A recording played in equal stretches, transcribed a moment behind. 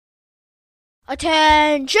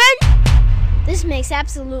Attention! This makes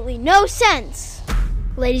absolutely no sense.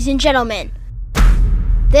 Ladies and gentlemen,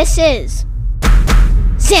 this is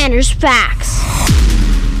Xander's Facts.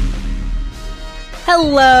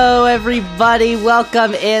 Hello, everybody.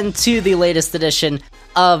 Welcome into the latest edition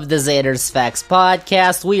of the Xander's Facts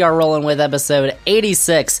podcast. We are rolling with episode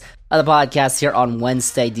 86 of the podcast here on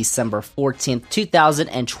Wednesday, December 14th,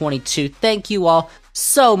 2022. Thank you all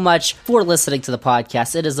so much for listening to the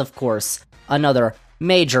podcast. It is, of course, another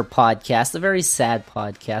major podcast, a very sad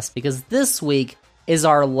podcast, because this week is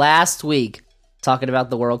our last week talking about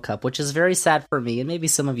the World Cup, which is very sad for me and maybe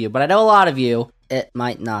some of you, but I know a lot of you, it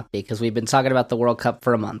might not be, because we've been talking about the World Cup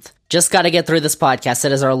for a month. Just got to get through this podcast.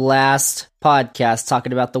 It is our last podcast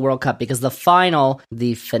talking about the World Cup, because the finale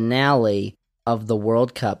of the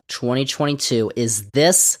World Cup 2022 is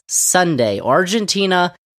this Sunday.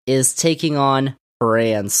 Argentina is taking on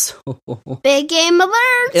France. Big game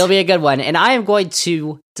alert! It'll be a good one, and I am going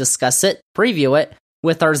to discuss it, preview it,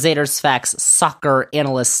 with our Xander's Facts soccer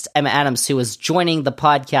analyst, Emma Adams, who is joining the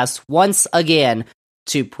podcast once again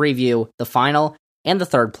to preview the final and the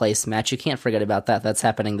third place match. You can't forget about that. That's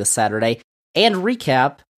happening this Saturday. And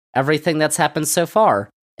recap everything that's happened so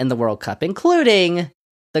far in the World Cup, including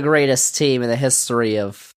the greatest team in the history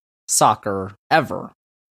of soccer ever.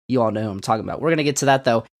 You all know who I'm talking about. We're going to get to that,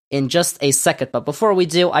 though, in just a second. But before we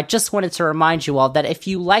do, I just wanted to remind you all that if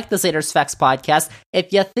you like the Xander's Facts podcast,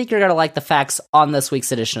 if you think you're going to like the facts on this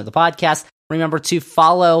week's edition of the podcast, remember to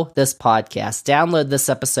follow this podcast. Download this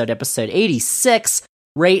episode 86,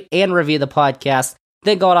 rate and review the podcast,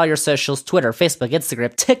 then go on all your socials, Twitter, Facebook,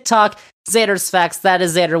 Instagram, TikTok, Xander's Facts, that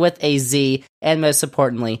is Xander with a Z, and most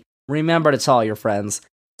importantly, remember to tell all your friends,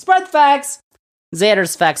 spread the facts!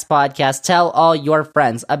 Xander's Facts Podcast. Tell all your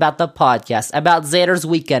friends about the podcast, about Xander's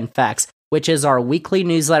Weekend Facts, which is our weekly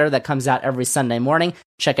newsletter that comes out every Sunday morning.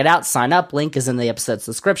 Check it out. Sign up. Link is in the episode's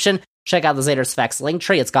description. Check out the Xander's Facts link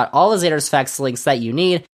tree. It's got all the Xander's Facts links that you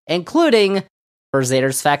need, including for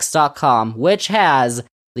Xander'sFacts.com, which has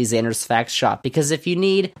the Xander's Facts shop. Because if you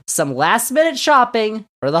need some last-minute shopping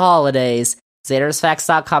for the holidays,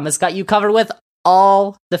 Xander'sFacts.com has got you covered with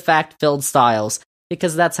all the fact-filled styles,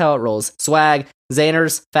 because that's how it rolls. Swag,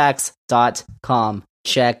 Xander'sFacts.com.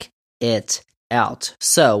 Check it out.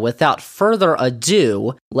 So, without further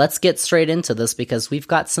ado, let's get straight into this, because we've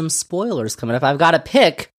got some spoilers coming up. I've got a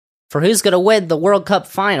pick for who's going to win the World Cup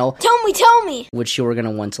final. Tell me! Which you are going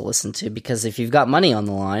to want to listen to, because if you've got money on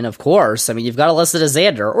the line, of course, I mean, you've got to listen to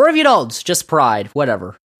Xander. Or if you don't, just pride,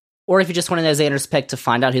 whatever. Or if you just want to know Xander's pick to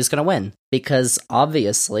find out who's going to win, because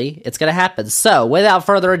obviously it's going to happen. So, without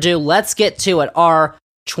further ado, let's get to it. Our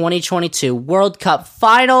 2022 World Cup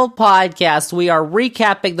final podcast. We are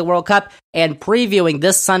recapping the World Cup and previewing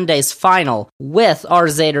this Sunday's final with our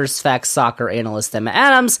Xander's Facts soccer analyst, Emma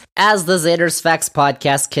Adams, as the Xander's Facts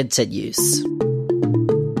podcast continues.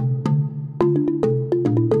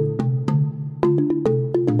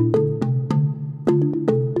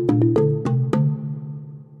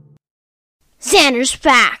 Xander's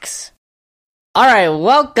Facts. All right,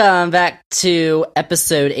 welcome back to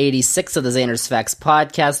episode 86 of the Xander's Facts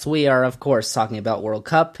podcast. We are, of course, talking about World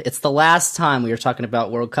Cup. It's the last time we are talking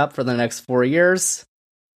about World Cup for the next 4 years,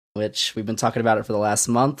 which we've been talking about it for the last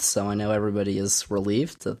month, so I know everybody is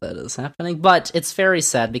relieved that that is happening. But it's very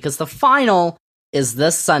sad, because the final is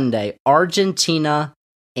this Sunday, Argentina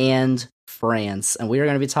and France, and we are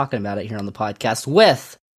going to be talking about it here on the podcast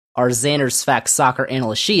with our Xander's Facts soccer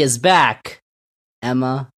analyst. She is back,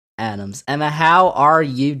 Emma Adams. Emma, how are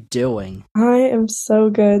you doing? I am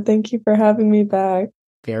so good. Thank you for having me back.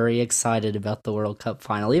 Very excited about the World Cup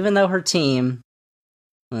final, even though her team,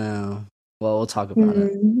 well, we'll talk about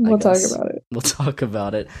it. We'll talk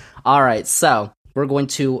about it. All right, so we're going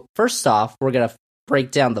to, first off, we're going to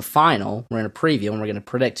break down the final. We're going to preview, and we're going to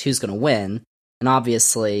predict who's going to win. And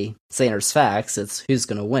obviously, Xander's Facts, it's who's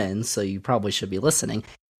going to win, so you probably should be listening.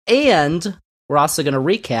 And we're also going to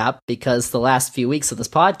recap, because the last few weeks of this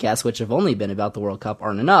podcast, which have only been about the World Cup,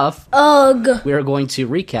 aren't enough. Ugh. We are going to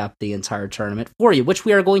recap the entire tournament for you, which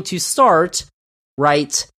we are going to start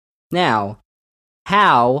right now.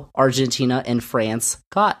 How Argentina and France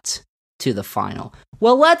got to the final.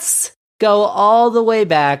 Well, let's go all the way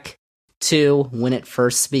back to when it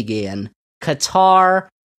first began. Qatar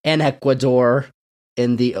and Ecuador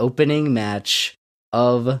in the opening match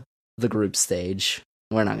of the group stage.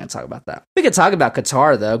 We're not going to talk about that. We could talk about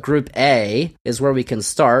Qatar, though. Group A is where we can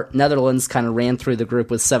start. Netherlands kind of ran through the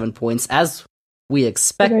group with 7 points, as we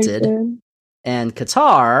expected. And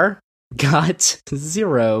Qatar got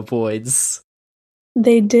 0 points.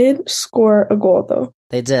 They did score a goal, though.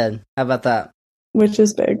 They did. How about that? Which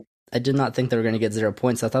is big. I did not think they were going to get 0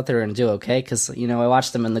 points. I thought they were going to do okay because, I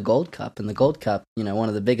watched them in the Gold Cup. And the Gold Cup, one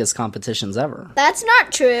of the biggest competitions ever. That's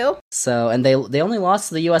not true. So, and they only lost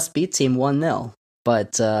to the US B team 1-0.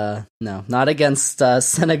 But, no, not against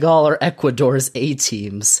Senegal or Ecuador's A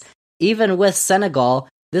teams. Even with Senegal,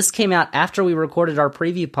 this came out after we recorded our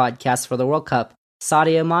preview podcast for the World Cup.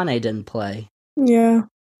 Sadio Mane didn't play. Yeah,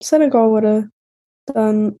 Senegal would have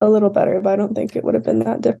done a little better, but I don't think it would have been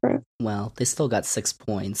that different. Well, they still got 6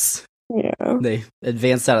 points. Yeah. They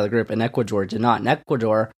advanced out of the group, and Ecuador did not. And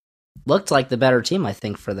Ecuador looked like the better team, I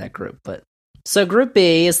think, for that group. But so Group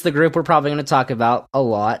B is the group we're probably going to talk about a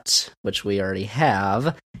lot, which we already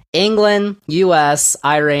have. England, US,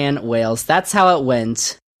 Iran, Wales. That's how it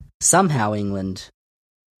went. Somehow England.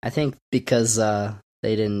 I think because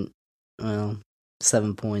they didn't,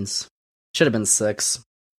 7 points. Should have been 6.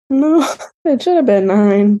 No, it should have been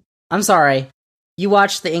 9. I'm sorry. You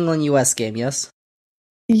watched the England-US game, yes?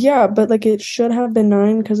 Yeah, but it should have been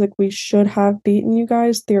 9 because we should have beaten you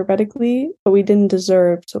guys theoretically, but we didn't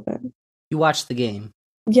deserve to win. You watched the game.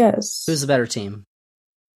 Yes. Who's the better team?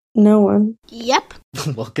 No one. Yep.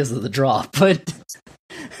 Well, because of the draw, but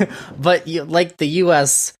the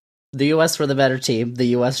US. The US were the better team.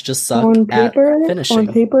 The US just sucked at finishing. On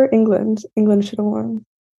paper, England should have won.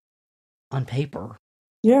 On paper?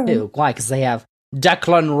 Yeah. Ew, why? Because they have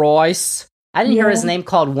Declan Rice. I didn't hear his name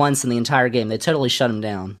called once in the entire game. They totally shut him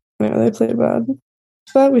down. Yeah, they played bad.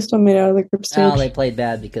 But we still made it out of the group stage. Well, they played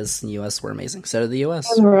bad because the US were amazing. So did the US.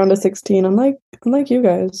 And we're on to 16. I'm like you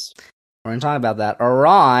guys. We're going to talk about that.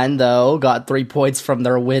 Iran, though, got 3 points from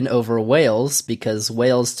their win over Wales because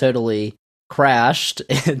Wales totally crashed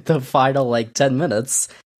in the final 10 minutes,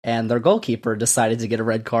 and their goalkeeper decided to get a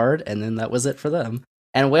red card, and then that was it for them.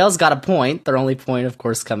 And Wales got a point, their only point, of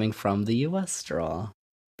course, coming from the US draw.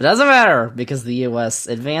 But it doesn't matter, because the US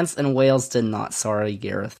advanced and Wales did not. Sorry,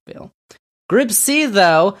 Gareth Bale. Group C,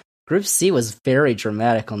 though, Group C was very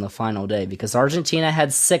dramatic on the final day, because Argentina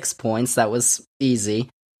had 6 points, that was easy,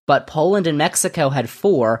 but Poland and Mexico had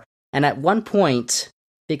 4, and at one point,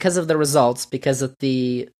 because of the results, because of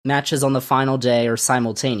the matches on the final day are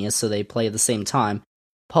simultaneous, so they play at the same time,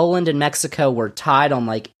 Poland and Mexico were tied on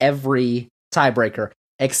every tiebreaker,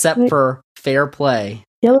 except for fair play.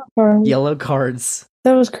 Yellow cards.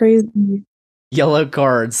 That was crazy. Yellow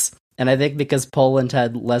cards. And I think because Poland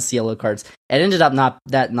had less yellow cards, it ended up not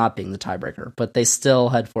being the tiebreaker, but they still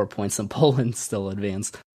had 4 points and Poland still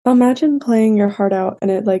advanced. Imagine playing your heart out and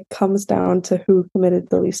it comes down to who committed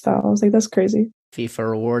the least fouls. That's crazy.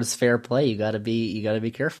 FIFA rewards fair play. You gotta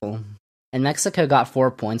be careful. And Mexico got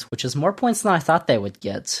 4 points, which is more points than I thought they would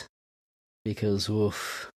get. Because,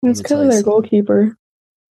 oof. It's because of their goalkeeper.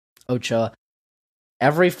 Ochoa.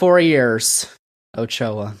 Every 4 years,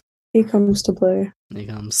 Ochoa. He comes to play. He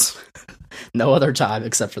comes. No other time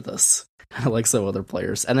except for this. Like some other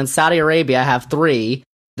players. And then Saudi Arabia have 3.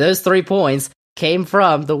 Those 3 points came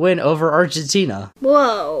from the win over Argentina.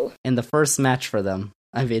 Whoa. In the first match for them.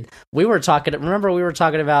 I mean, we were talking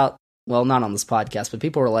about, well, not on this podcast, but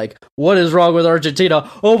people were like, what is wrong with Argentina?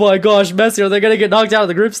 Oh my gosh, Messi, are they going to get knocked out of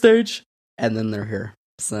the group stage? And then they're here.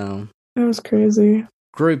 So. That was crazy.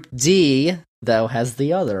 Group D, though, has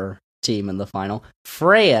the other team in the final.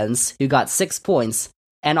 France, who got 6 points,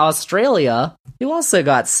 and Australia, who also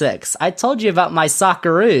got 6. I told you about my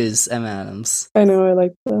Socceroos, M. Adams. I know, I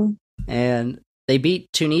like them. And they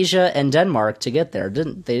beat Tunisia and Denmark to get there. They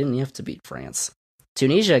didn't have to beat France.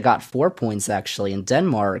 Tunisia got 4 points, actually, and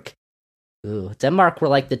Denmark were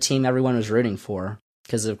like the team everyone was rooting for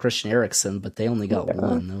because of Christian Eriksen, but they only got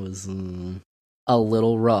 1. That was a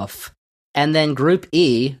little rough. And then Group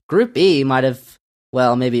E might have,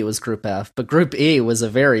 well, maybe it was Group F, but Group E was a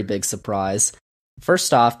very big surprise.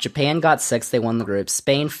 First off, Japan got 6, they won the group.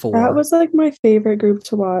 Spain 4. That was my favorite group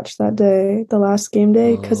to watch that day, the last game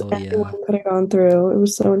day, because everyone could have gone through. It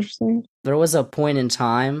was so interesting. There was a point in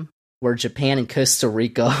time where Japan and Costa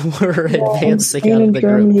Rica were advancing out of the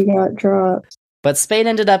group. Germany got dropped. But Spain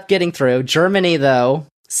ended up getting through. Germany, though,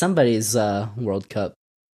 somebody's World Cup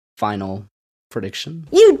final prediction.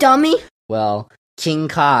 You dummy. Well, King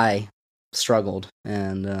Kai struggled,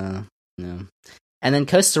 and and then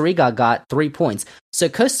Costa Rica got 3 points. So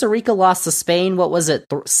Costa Rica lost to Spain, what was it,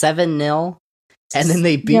 7-0? And then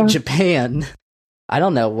they beat Japan. I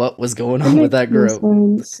don't know what was going on with that group. It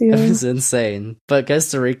was insane. But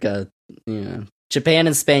Costa Rica, Japan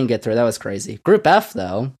and Spain get through. That was crazy. Group F,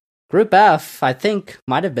 though. Group F, I think,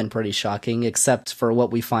 might have been pretty shocking, except for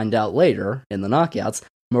what we find out later in the knockouts.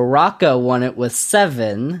 Morocco won it with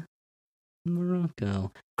 7.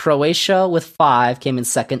 Morocco. Croatia with 5 came in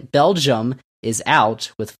second. Belgium is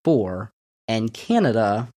out with 4. And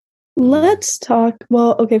Canada Let's talk.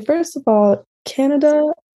 Well, okay, first of all,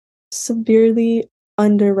 Canada severely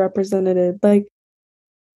underrepresented. Like,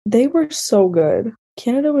 they were so good.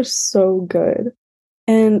 Canada was so good.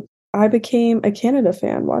 And I became a Canada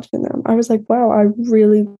fan watching them. I was like, wow, I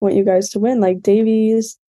really want you guys to win. Like,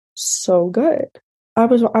 Davies, so good. I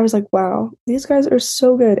was like, wow, these guys are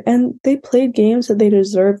so good. And they played games that they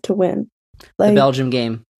deserved to win. The Like, Belgium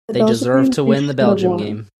game. They deserve to win the Belgium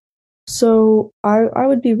game. So I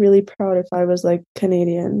would be really proud if I was like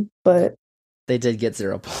Canadian, but they did get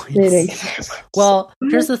 0 points. They didn't get 0 points. Well,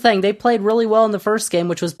 here's the thing. They played really well in the first game,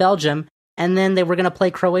 which was Belgium, and then they were going to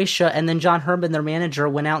play Croatia, and then John Herman, their manager,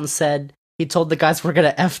 went out and said, he told the guys we're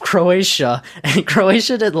going to F Croatia, and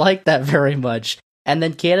Croatia didn't like that very much. And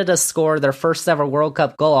then Canada scored their first ever World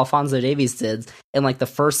Cup goal, Alphonso Davies did, in like the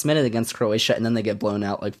first minute against Croatia, and then they get blown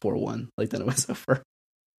out like 4-1. Like, then it was over.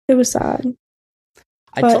 It was sad.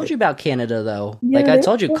 I told you about Canada, though. Yeah, like, I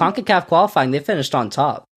told you, CONCACAF qualifying, they finished on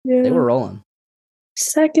top. Yeah. They were rolling.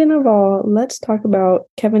 Second of all, let's talk about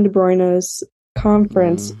Kevin De Bruyne's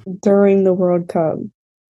conference during the World Cup.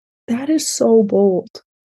 That is so bold.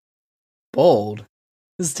 Bold?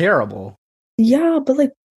 It's terrible. Yeah, but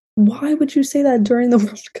like, why would you say that during the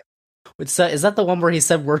World Cup? Is that the one where he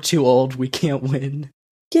said, we're too old, we can't win?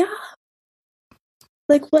 Yeah.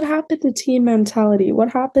 Like, what happened to team mentality?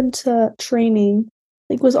 What happened to training?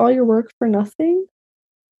 Like, was all your work for nothing?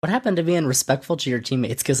 What happened to being respectful to your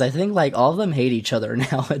teammates? Because I think, like, all of them hate each other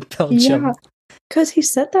now at Belgium. Yeah, because he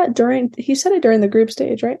said it during the group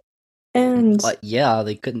stage, right? And yeah,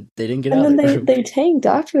 they didn't get and out. And then the group. they tanked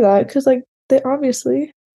after that because, like, they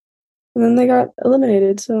obviously, and then they got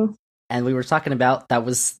eliminated. So, and we were talking about that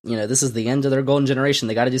was, this is the end of their golden generation.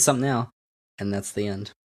 They got to do something now, and that's the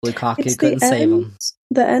end. Lukaku couldn't save them.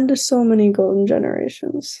 The end of so many golden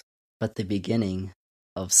generations, but the beginning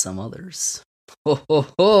of some others.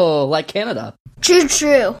 Like Canada.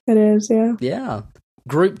 True. It is, yeah. Yeah.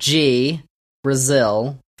 Group G,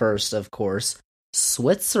 Brazil first, of course.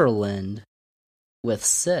 Switzerland with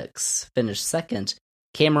 6 finished second.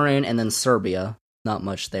 Cameroon and then Serbia. Not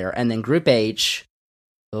much there. And then Group H,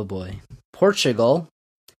 oh boy. Portugal,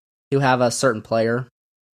 who have a certain player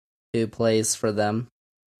who plays for them.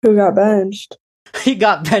 Who got benched? He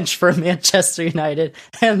got benched for Manchester United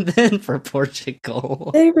and then for Portugal.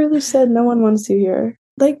 They really said no one wants you here.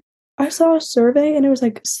 Like, I saw a survey and it was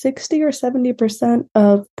like 60 or 70%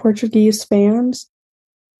 of Portuguese fans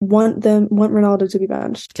want Ronaldo to be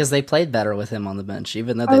benched. Because they played better with him on the bench,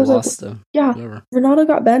 even though they lost him. Yeah, whoever. Ronaldo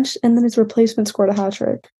got benched and then his replacement scored a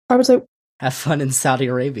hat-trick. I was like... Have fun in Saudi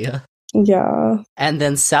Arabia. Yeah. And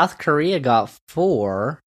then South Korea got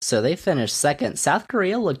 4... So they finished second. South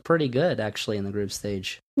Korea looked pretty good, actually, in the group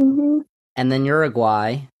stage. Mm-hmm. And then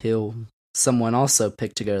Uruguay, who someone also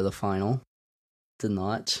picked to go to the final, did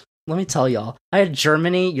not. Let me tell y'all, I had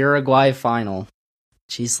Germany-Uruguay final.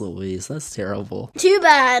 Jeez Louise, that's terrible. Too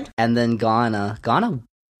bad. And then Ghana. Ghana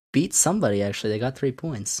beat somebody, actually. They got 3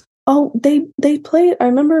 points. Oh, they played... I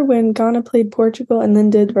remember when Ghana played Portugal and then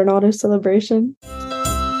did Ronaldo's celebration.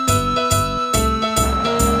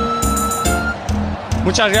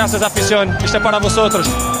 Muchas gracias, afición. Este para vosotros.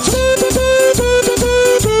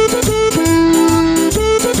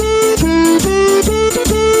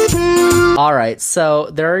 All right, so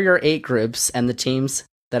there are your 8 groups and the teams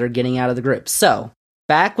that are getting out of the group. So,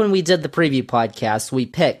 back when we did the preview podcast, we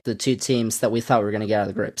picked the 2 teams that we thought were going to get out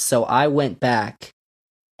of the group. So, I went back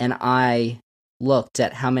and I looked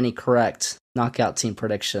at how many correct knockout team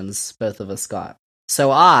predictions both of us got. So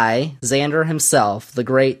I, Xander himself, the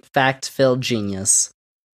great fact-filled genius,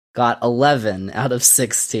 got 11 out of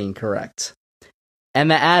 16 correct.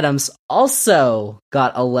 Emma Adams also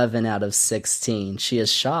got 11 out of 16. She is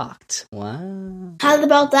shocked. Wow. How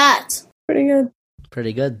about that? Pretty good.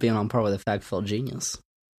 Pretty good, being on par with a fact-filled genius.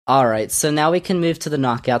 Alright, so now we can move to the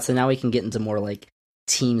knockouts, and now we can get into more, like,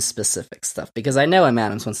 team-specific stuff, because I know Emma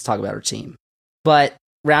Adams wants to talk about her team. But,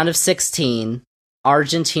 round of 16,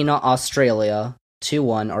 Argentina, Australia...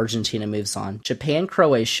 2-1, Argentina moves on. Japan,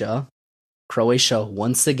 Croatia. Croatia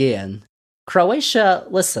once again. Croatia,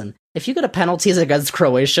 listen, if you go to penalties against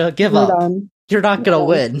Croatia, give up. Done. You're not going to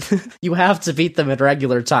win. You have to beat them at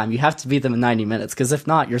regular time. You have to beat them in 90 minutes, because if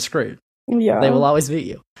not, you're screwed. Yeah. They will always beat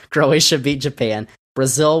you. Croatia beat Japan.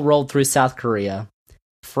 Brazil rolled through South Korea.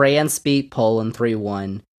 France beat Poland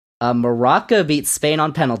 3-1. Morocco beat Spain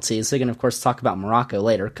on penalties. We can, of course, talk about Morocco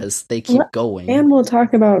later because they keep going. And we'll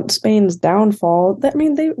talk about Spain's downfall.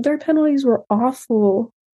 Their penalties were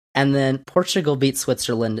awful. And then Portugal beat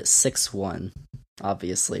Switzerland 6-1.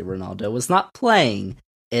 Obviously, Ronaldo was not playing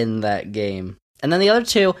in that game. And then the other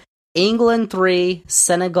 2, England 3,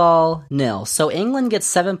 Senegal 0. So England gets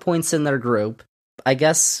 7 points in their group. I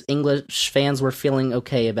guess English fans were feeling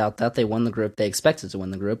okay about that. They won the group. They expected to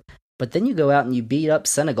win the group. But then you go out and you beat up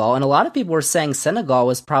Senegal. And a lot of people were saying Senegal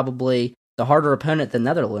was probably the harder opponent than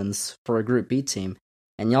Netherlands for a Group B team.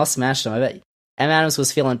 And y'all smashed them, I bet. M. Adams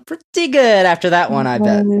was feeling pretty good after that one, I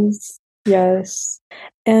bet. Yes.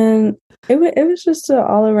 And it was just an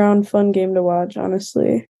all-around fun game to watch,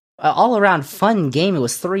 honestly. An all-around fun game. It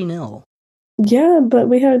was 3-0. Yeah, but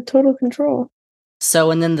we had total control.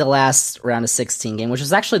 So, and then the last round of 16 game, which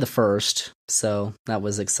was actually the first. So, that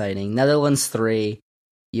was exciting. Netherlands 3,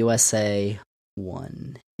 USA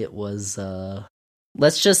 1. It was,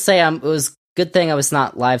 let's just say it was good thing I was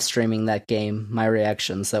not live streaming that game, my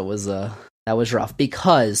reactions. That was rough,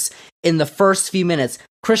 because in the first few minutes,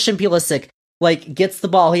 Christian Pulisic, gets the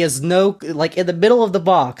ball. He has no, in the middle of the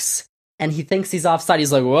box, and he thinks he's offside.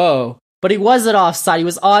 He's like, whoa. But he wasn't offside. He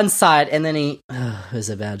was onside, and then it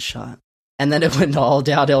was a bad shot. And then it went all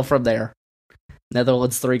downhill from there.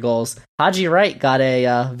 Netherlands 3 goals. Haji Wright got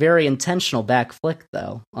a very intentional back flick,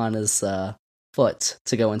 though, on his foot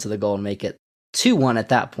to go into the goal and make it 2-1 at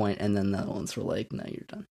that point, and then the Netherlands were like, no, you're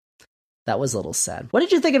done. That was a little sad. What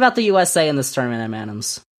did you think about the USA in this tournament, M.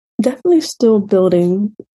 Adams? Definitely still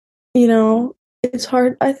building. You know, it's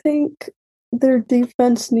hard. I think their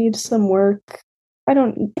defense needs some work.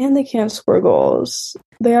 And they can't score goals.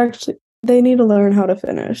 They need to learn how to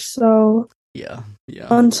finish. So, yeah.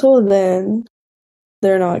 Until then,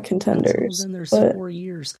 they're not contenders. Until then, there's 4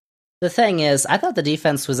 years. The thing is, I thought the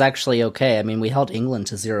defense was actually okay. I mean, we held England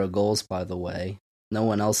to 0 goals, by the way. No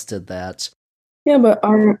one else did that. Yeah, but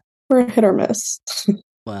we're hit or miss.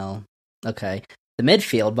 Well, okay. The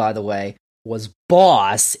midfield, by the way, was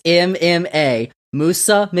boss MMA.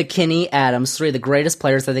 Musa, McKennie, Adams, 3 of the greatest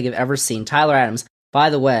players I think I've ever seen. Tyler Adams. By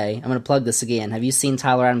the way, I'm going to plug this again. Have you seen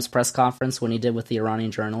Tyler Adams' press conference when he did with the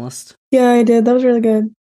Iranian journalist? Yeah, I did. That was really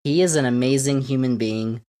good. He is an amazing human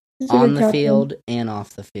being on the field and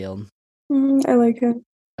off the field. I like him.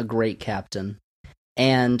 A great captain.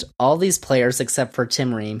 And all these players, except for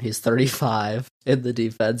Tim Ream, who's 35 in the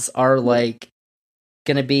defense, are going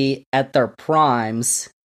to be at their primes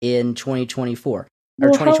in 2024 or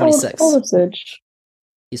 2026. How old is Pulisic?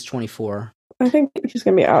 He's 24. I think he's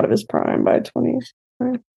going to be out of his prime by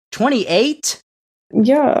 28?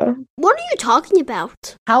 Yeah. What are you talking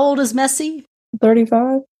about? How old is Messi?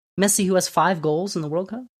 35. Messi, who has 5 goals in the World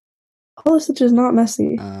Cup? Pulisic is not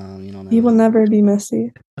Messi. You don't know. He will never be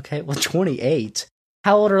Messi. Okay, well, 28.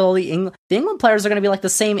 How old are all the England? The England players are going to be the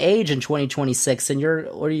same age in 2026, and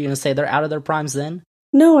what are you going to say? They're out of their primes then?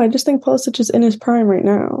 No, I just think Pulisic is in his prime right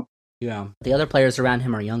now. Yeah. The other players around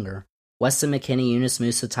him are younger. Weston McKennie, Yunus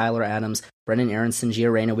Musa, Tyler Adams, Brendan Aronson,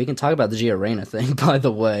 Gio Reyna. We can talk about the Gio Reyna thing, by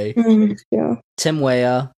the way. Yeah. Tim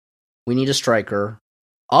Weah. We need a striker.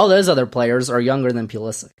 All those other players are younger than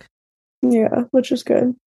Pulisic. Yeah, which is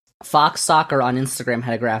good. Fox Soccer on Instagram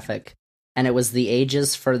had a graphic, and it was the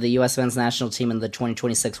ages for the U.S. men's national team in the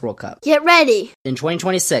 2026 World Cup. Get ready. In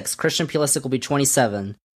 2026, Christian Pulisic will be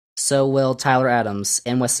 27. So will Tyler Adams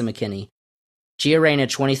and Weston McKennie. Gio Reyna,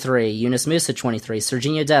 23. Yunus Musa, 23.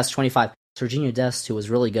 Serginho Dest, 25. Serginho Dest, who was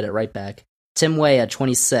really good at right back. Tim Weah,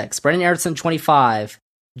 26. Brendan Aronson, 25.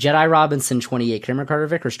 Jedi Robinson, 28. Cameron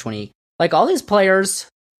Carter-Vickers, 28. All these players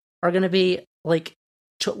are going to be, late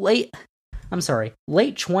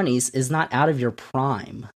 20s is not out of your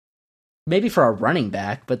prime. Maybe for a running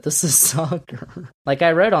back, but this is soccer.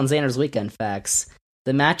 I wrote on Xander's Weekend Facts,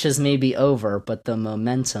 the matches may be over, but the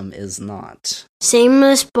momentum is not. Same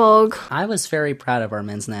as Bog. I was very proud of our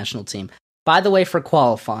men's national team. By the way, for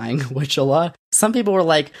qualifying, which some people were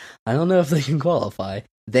like, I don't know if they can qualify.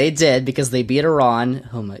 They did, because they beat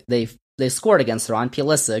Iran. They scored against Iran.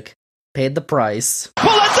 Pulisic paid the price.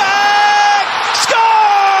 Pulisic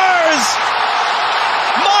scores!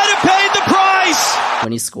 Might have paid the price!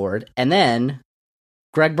 When he scored. And then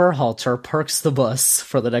Greg Berhalter parks the bus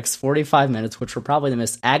for the next 45 minutes, which were probably the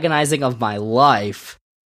most agonizing of my life.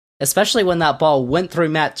 Especially when that ball went through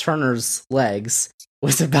Matt Turner's legs,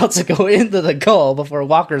 was about to go into the goal before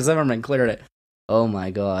Walker Zimmerman cleared it. Oh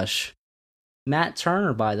my gosh. Matt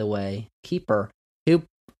Turner, by the way, keeper, who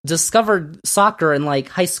discovered soccer in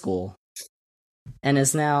high school and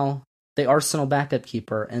is now the Arsenal backup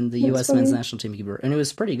keeper and the U.S. men's national team keeper, and it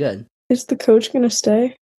was pretty good. Is the coach going to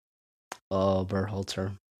stay? Oh,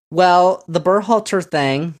 Berhalter. Well, the Berhalter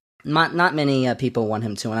thing, not many people want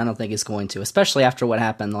him to, and I don't think he's going to, especially after what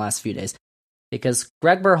happened the last few days. Because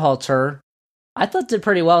Greg Berhalter, I thought, did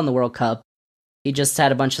pretty well in the World Cup. He just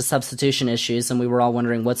had a bunch of substitution issues, and we were all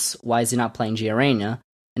wondering why is he not playing Gio Reyna?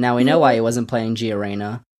 And now we know why he wasn't playing Gio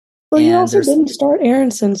Reyna. Well, he And also there's- didn't start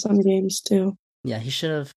Aronson some games, too. Yeah, he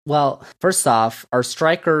should have. Well, first off, our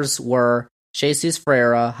strikers were Jesus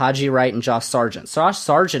Ferreira, Haji Wright, and Josh Sargent. Josh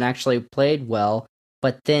Sargent actually played well,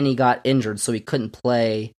 but then he got injured, so he couldn't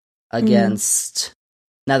play against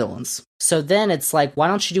Netherlands. So then it's like, why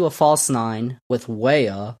don't you do a false nine with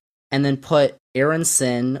Weah and then put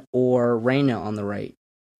Aronson or Reyna on the right?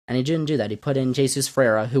 And he didn't do that. He put in Jesus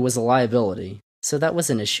Ferreira, who was a liability. So that was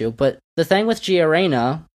an issue. But the thing with Gio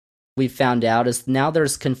Reyna, we found out, is now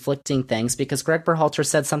there's conflicting things because Greg Berhalter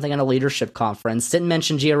said something at a leadership conference, didn't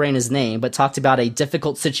mention Gio Reyna's name, but talked about a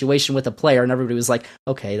difficult situation with a player, and everybody was like,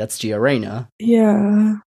 okay, that's Gio Reyna.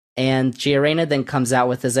 Yeah. And Gio Reyna then comes out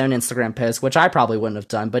with his own Instagram post, which I probably wouldn't have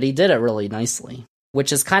done, but he did it really nicely,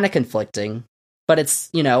 which is kind of conflicting. But it's,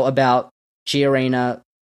 about Gio Reyna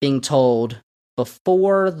being told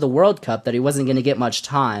before the World Cup that he wasn't going to get much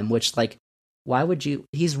time, which, like, why would you?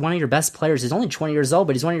 He's one of your best players. He's only 20 years old,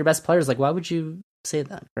 but he's one of your best players. Like, why would you say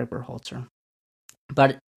that, Greg Berhalter?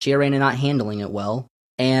 But Gio Reyna not handling it well,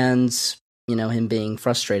 and, him being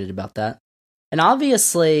frustrated about that. And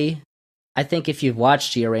obviously, I think if you've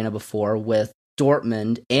watched Gio Reyna before with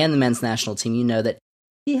Dortmund and the men's national team, you know that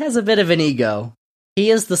he has a bit of an ego.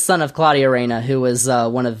 He is the son of Claudio Reyna, who is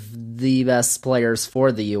one of the best players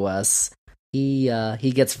for the U.S. He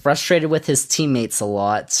gets frustrated with his teammates a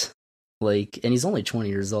lot. And he's only 20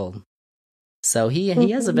 years old. So he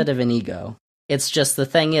has a bit of an ego. It's just, the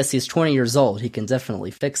thing is, he's 20 years old. He can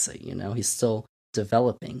definitely fix it, He's still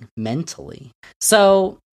developing mentally.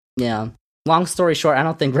 So, yeah. Long story short, I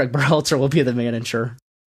don't think Greg Berhalter will be the manager.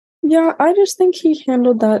 Yeah, I just think he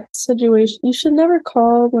handled that situation. You should never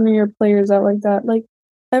call one of your players out like that. Like,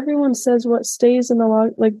 everyone says what stays in the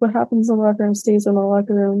what happens in the locker room stays in the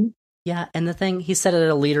locker room. Yeah, and the thing, he said it at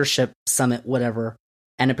a leadership summit, whatever.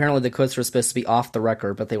 And apparently the quotes were supposed to be off the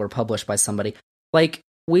record, but they were published by somebody. Like,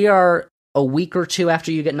 we are a week or two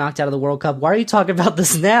after you get knocked out of the World Cup. Why are you talking about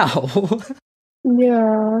this now?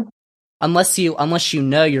 Yeah. Unless you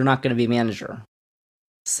know you're not going to be manager.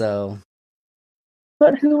 So.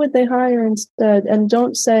 But who would they hire instead? And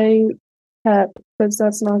don't say Pep, because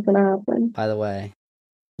that's not going to happen. By the way,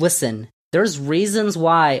 listen, there's reasons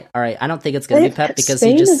why. All right, I don't think it's going to be Pep because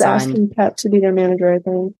Spain he just is signed. asking Pep to be their manager, I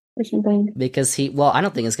think. Or something. Because I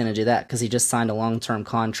don't think he's going to do that because he just signed a long-term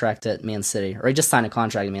contract at Man City. Or he just signed a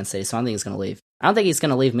contract at Man City, so I don't think he's going to leave. I don't think he's going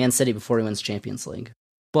to leave Man City before he wins Champions League.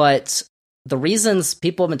 But the reasons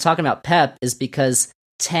people have been talking about Pep is because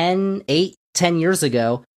 10 years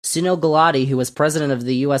ago, Sunil Gulati, who was president of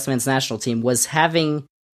the U.S. men's national team, was having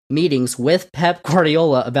meetings with Pep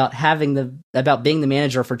Guardiola about being the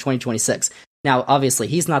manager for 2026. Now, obviously,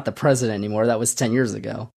 he's not the president anymore. That was 10 years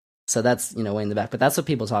ago. So that's, way in the back. But that's what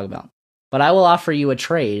people talk about. But I will offer you a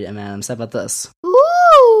trade, Adams. How about this?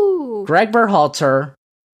 Ooh! Greg Berhalter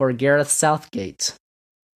or Gareth Southgate?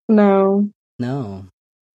 No. No.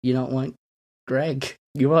 You don't want Greg.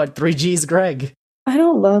 You want 3G's Greg. I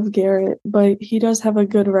don't love Garrett, but he does have a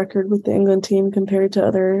good record with the England team compared to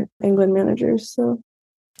other England managers.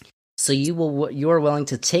 So you are willing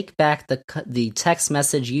to take back the text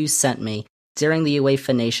message you sent me during the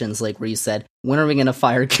UEFA Nations League where you said, when are we going to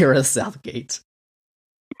fire Gareth Southgate?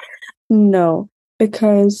 No,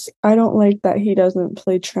 because I don't like that he doesn't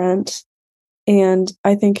play Trent. And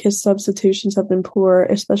I think his substitutions have been poor,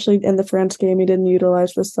 especially in the France game. He didn't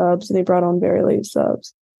utilize the subs, and he brought on very late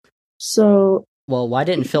subs. So, well, why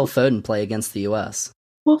didn't Phil Foden play against the US?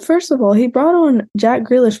 Well, first of all, he brought on Jack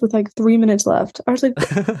Grealish with 3 minutes left. I was like,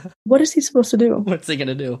 what is he supposed to do? What's he going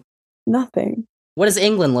to do? Nothing. What does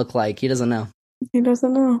England look like? He doesn't know. He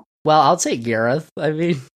doesn't know. Well, I'll take Gareth.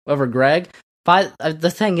 Over Greg. But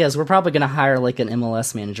the thing is, we're probably going to hire an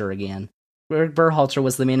MLS manager again. Greg Berhalter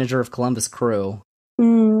was the manager of Columbus Crew.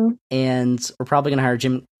 Mm. And we're probably going to hire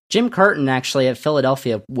Jim Curtin, actually, at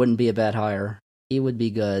Philadelphia wouldn't be a bad hire. He would be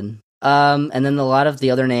good. And then a lot of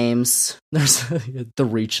the other names, there's the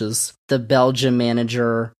Reaches, the Belgium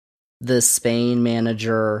manager, the Spain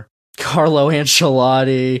manager, Carlo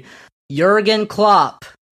Ancelotti, Jurgen Klopp.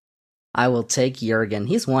 I will take Jurgen.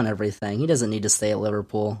 He's won everything. He doesn't need to stay at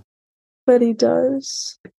Liverpool. But he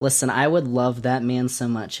does. Listen, I would love that man so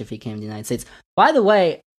much if he came to the United States. By the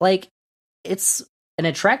way, it's an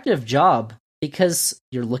attractive job because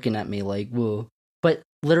you're looking at me like, whoa. But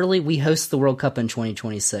literally, we host the World Cup in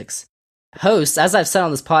 2026. Hosts, as I've said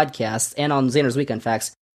on this podcast and on Xander's Weekend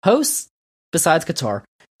Facts, hosts, besides Qatar,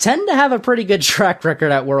 tend to have a pretty good track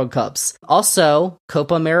record at World Cups. Also,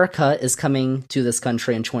 Copa America is coming to this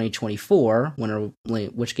country in 2024.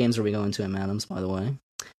 Which games are we going to in Adams, by the way?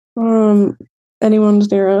 Anyone's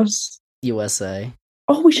near us. USA.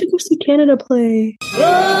 Oh, we should go see Canada play.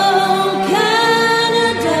 Oh,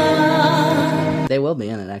 Canada. They will be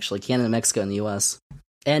in it, actually. Canada, Mexico, and the U.S.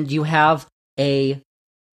 And you have maybe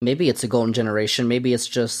it's a golden generation, maybe it's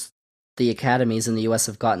just the academies in the U.S.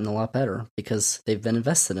 have gotten a lot better because they've been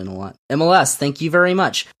invested in a lot. MLS, thank you very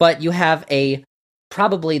much. But you have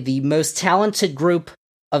probably the most talented group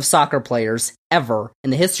of soccer players ever in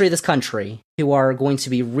the history of this country who are going to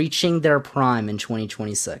be reaching their prime in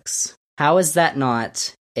 2026. How is that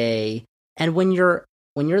not and when you're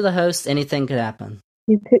the host, anything could happen.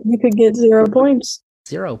 You could get 0 points.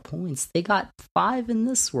 0 points. They got 5 in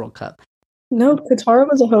this World Cup. No, Qatar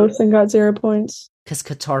was a host and got 0 points. Because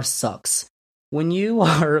Qatar sucks. When you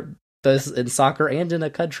are both in soccer and in a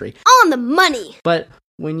country. On the money! But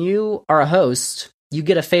when you are a host, you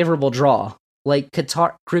get a favorable draw. Like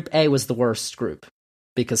Qatar, Group A was the worst group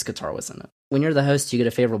because Qatar was in it. When you're the host, you get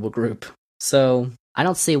a favorable group. So I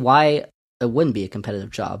don't see why it wouldn't be a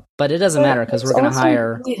competitive job. But it doesn't matter because we're going to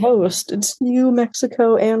hire... The host. It's you,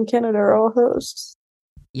 Mexico, and Canada are all hosts.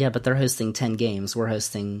 Yeah, but they're hosting 10 games. We're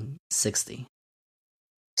hosting 60.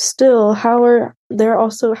 Still, how are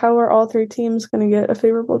all 3 teams going to get a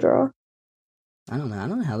favorable draw? I don't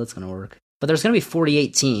know how that's going to work. But there's going to be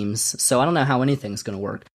 48 teams, so I don't know how anything's going to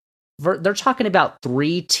work. They're talking about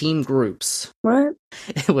 3-team groups. What?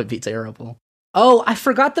 It would be terrible. Oh, I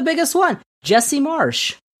forgot the biggest one. Jesse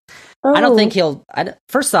Marsch. Oh. I don't think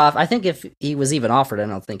first off, I think if he was even offered, I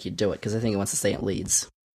don't think he'd do it because I think he wants to stay at Leeds.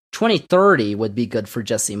 2030 would be good for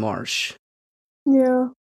Jesse Marsch. Yeah.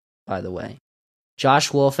 By the way.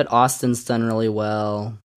 Josh Wolf at Austin's done really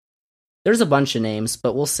well. There's a bunch of names,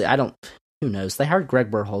 but we'll see. Who knows? They hired Greg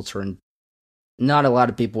Berhalter, and not a lot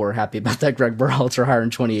of people were happy about that Greg Berhalter hire in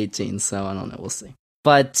 2018, so I don't know. We'll see.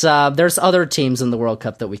 But there's other teams in the World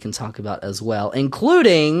Cup that we can talk about as well,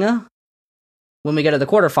 including, when we get to the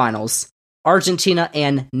quarterfinals, Argentina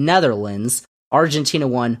and Netherlands. Argentina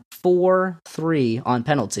won 4-3 on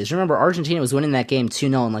penalties. Remember, Argentina was winning that game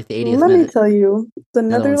 2-0 in like the 80th minute. Let me tell you, the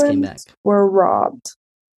Netherlands came back. were robbed.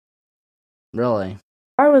 Really?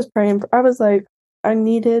 I was like, I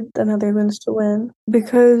needed the Netherlands to win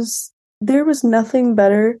because there was nothing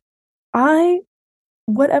better. The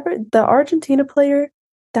Argentina player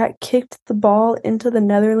that kicked the ball into the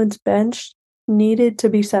Netherlands bench needed to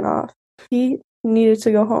be sent off. He needed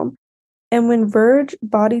to go home. And when Virg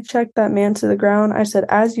body checked that man to the ground, I said,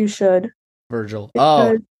 as you should. Virgil.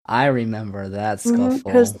 Oh, I remember that scuffle.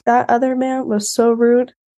 Because that other man was so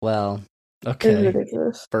rude. Well, okay. It was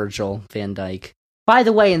ridiculous. Virgil van Dijk. By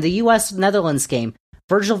the way, in the U.S.-Netherlands game,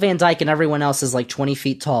 Virgil van Dijk and everyone else is like 20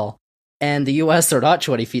 feet tall. And the U.S. are not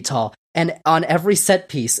 20 feet tall. And on every set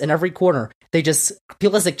piece, in every corner,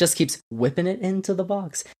 Pulisic just keeps whipping it into the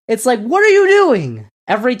box. It's like, what are you doing?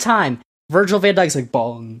 Every time. Virgil van Dijk's like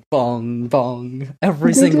bong, bong, bong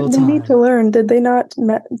every single time. They need to learn. Did they not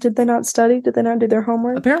study? Did they not do their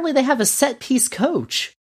homework? Apparently they have a set piece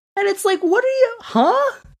coach. And it's like, what are you,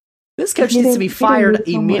 huh? This coach needs to be fired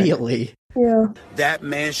immediately. Yeah. That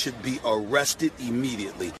man should be arrested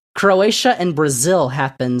immediately. Croatia and Brazil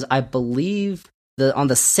happened, I believe, on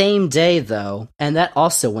the same day, though, and that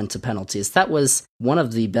also went to penalties. That was one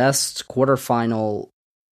of the best quarterfinal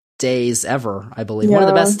days ever, I believe. Yeah. One of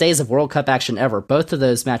the best days of World Cup action ever. Both of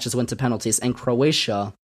those matches went to penalties, and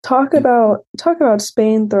Croatia... Talk about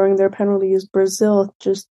Spain throwing their penalties. Brazil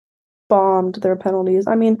just bombed their penalties.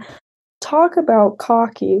 I mean, talk about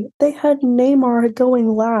cocky. They had Neymar going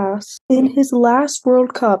last. In his last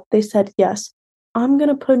World Cup, they said, yes, I'm going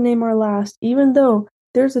to put Neymar last, even though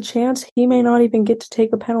there's a chance he may not even get to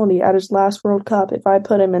take a penalty at his last World Cup if I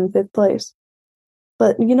put him in 5th place.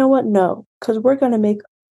 But you know what? No, because we're going to make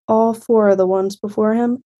all 4 of the ones before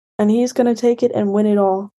him, and he's going to take it and win it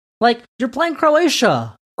all. Like, you're playing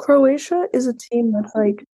Croatia. Croatia is a team that's,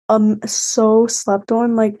 like, so slept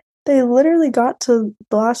on. Like, they literally got to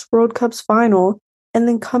the last World Cup's final, and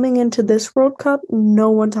then coming into this World Cup, no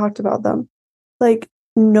one talked about them. Like,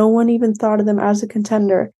 no one even thought of them as a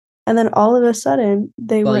contender. And then all of a sudden,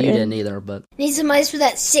 Well, you didn't either, but... Need some ice for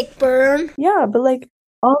that sick burn? Yeah, but, like,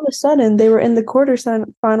 all of a sudden, they were in the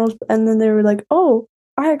quarterfinals, and then they were like, oh,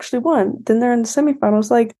 I actually won. Then they're in the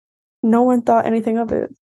semifinals. Like, no one thought anything of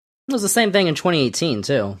it. It was the same thing in 2018,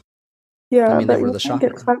 too. Yeah, I mean, but they were the shocker.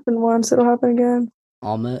 It happened once, it'll happen again.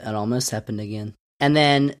 It almost happened again. And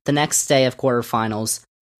then the next day of quarterfinals,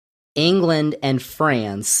 England and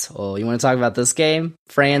France. Oh, you want to talk about this game?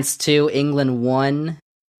 France 2, England 1.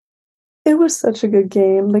 It was such a good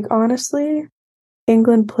game. Like, honestly,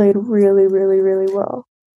 England played really, really, really well.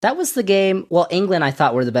 That was the game. Well, England, I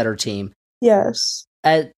thought, were the better team. Yes.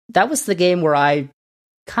 That was the game where I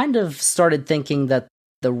kind of started thinking that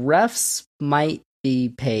the refs might be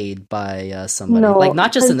paid by somebody. No, like,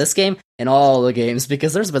 not just in this game in all the games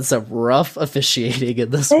because there's been some rough officiating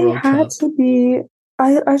in this They World had Cup. to be.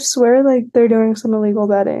 I swear, like, they're doing some illegal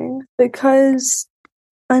betting because,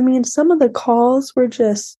 I mean, some of the calls were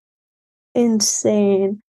just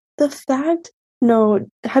insane.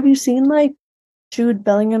 Have you seen, like, Jude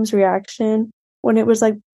Bellingham's reaction when it was,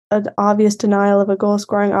 like, an obvious denial of a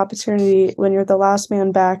goal-scoring opportunity when you're the last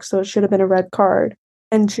man back, so it should have been a red card.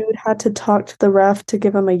 And Jude had to talk to the ref to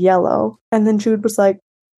give him a yellow. And then Jude was like,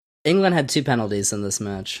 England had 2 penalties in this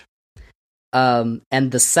match. And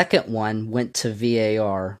the second one went to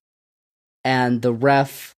VAR. And the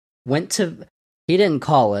ref he didn't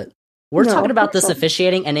call it. We're No, talking about of course this not.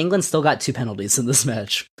 officiating, and England still got 2 penalties in this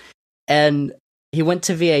match. And he went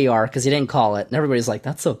to VAR because he didn't call it. And everybody's like,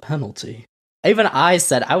 that's a penalty. Even I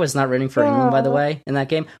said, I was not rooting for England, by the Yeah. way, in that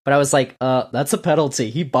game. But I was like, that's a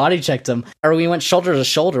penalty. He body checked him. Or we went shoulder to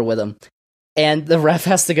shoulder with him. And the ref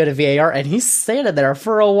has to go to VAR, and he's standing there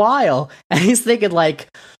for a while. And he's thinking, like,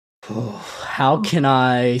 how can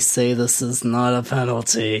I say this is not a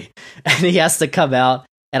penalty? And he has to come out.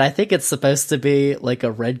 And I think it's supposed to be like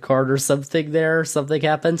a red card or something there. Something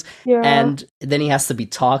happens. yeah. And then he has to be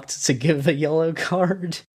talked to give a yellow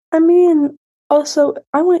card. I mean, also,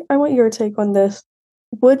 I want your take on this.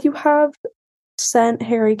 Would you have sent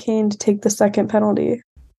Harry Kane to take the second penalty?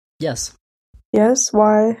 Yes, Yes.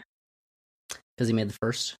 Why? because he made the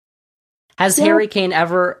first. Has Yeah. Harry Kane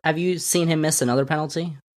have you seen him miss another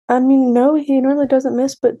penalty? I mean, no, he normally doesn't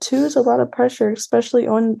miss, but 2 is a lot of pressure, especially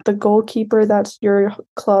on the goalkeeper. That's your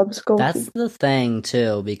club's goalkeeper. That's the thing,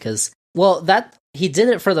 too, because, well, that he did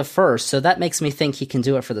it for the first, so that makes me think he can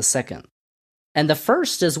do it for the second. And the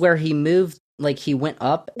first is where he moved, like, he went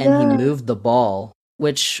up and he Yeah. moved the ball,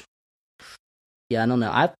 which, yeah, I don't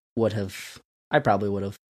know. I probably would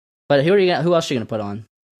have. But who else are you going to put on?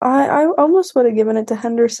 I almost would have given it to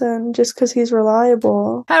Henderson just because he's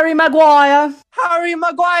reliable. Harry Maguire! Harry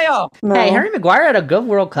Maguire! No, Hey, Harry Maguire had a good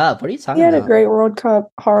World Cup. What are you he talking had a about? great World Cup.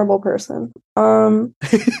 Horrible person.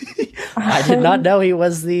 I did not know he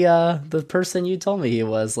was the person you told me he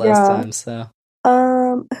was last Yeah. time, so.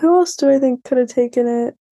 Who else do I think could have taken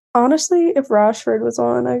it? Honestly, if Rashford was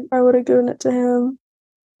on, I would have given it to him.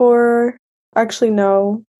 Or actually,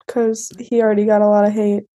 no, because he already got a lot of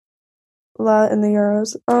hate, a lot in the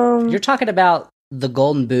Euros. You're talking about the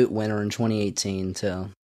Golden Boot winner in 2018, too.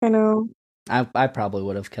 I know. I probably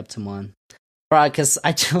would have kept him on. Probably because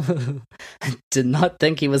I did not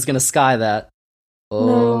think he was going to sky that. Oh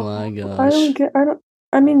No, my I gosh.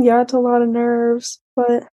 I mean, yeah, it's a lot of nerves,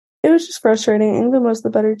 but it was just frustrating. England was the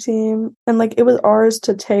better team, and like it was ours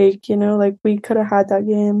to take, like we could have had that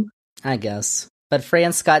game. I guess. But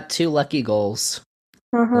France got 2 lucky goals.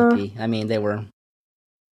 Uh-huh. Lucky. I mean, they were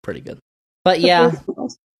pretty good. But yeah,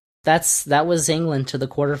 that was England to the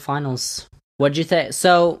quarterfinals. What'd you think?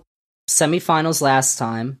 So, semifinals last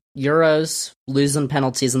time, Euros losing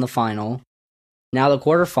penalties in the final. Now the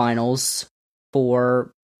quarterfinals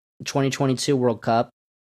for 2022 World Cup,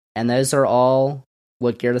 and those are all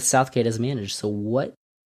what Gareth Southgate has managed. So what's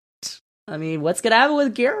gonna happen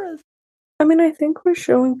with Gareth? I mean, I think we're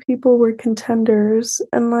showing people we're contenders,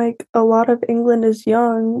 and like a lot of England is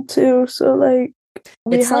young too. So like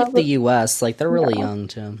It's like the US, like they're really Yeah. young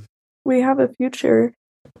too. we have a future,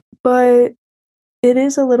 but it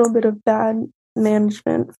is a little bit of bad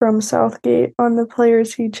management from Southgate on the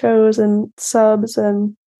players he chose and subs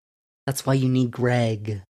and That's why you need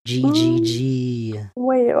Greg. GGG.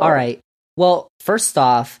 way off. All right. Well, first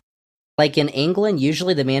off, like in England,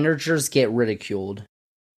 usually the managers get ridiculed.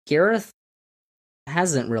 Gareth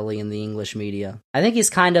hasn't really in the English media. I think he's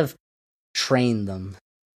kind of trained them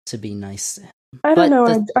to be nice. I but don't know.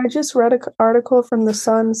 the- I just read an article from The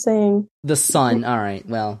Sun saying, The Sun. All right.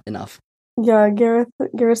 Well, enough. yeah, Gareth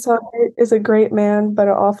Southgate is a great man, but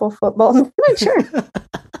an awful football manager.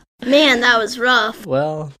 Man, that was rough.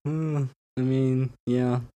 Well, I mean,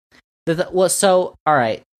 yeah. Well, so, all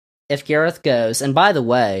right. If Gareth goes, and by the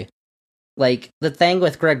way, like, the thing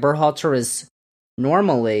with Greg Berhalter is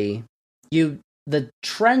normally the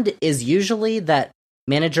trend is usually that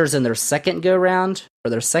managers in their second go-round or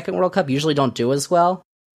their second World Cup usually don't do as well.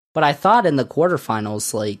 But I thought in the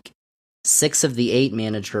quarterfinals, like, 6 of the 8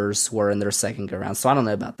 managers were in their second go-round, so I don't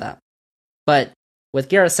know about that. But with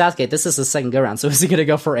Gareth Southgate, this is his second go-round, so is he going to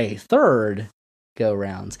go for a third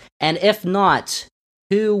go-round? And if not,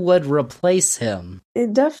 who would replace him?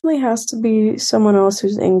 It definitely has to be someone else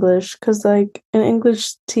who's English, because like an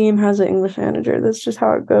English team has an English manager. That's just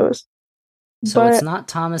how it goes. So But it's not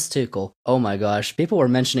Thomas Tuchel. Oh my gosh. People were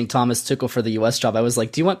mentioning Thomas Tuchel for the US job. I was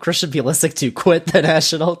like, do you want Christian Pulisic to quit the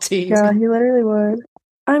national team? yeah, he literally would.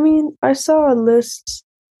 I mean, I saw a list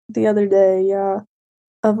the other day, yeah,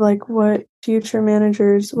 of like what future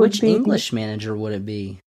managers would Which be. English manager would it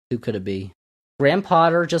be? Who could it be? Graham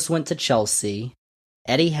Potter just went to Chelsea.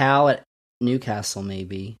 Eddie Howe at Newcastle,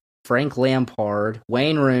 maybe. Frank Lampard.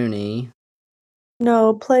 Wayne Rooney.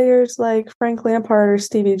 No, players like Frank Lampard or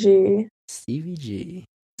Stevie G. Stevie G.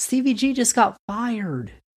 Stevie G just got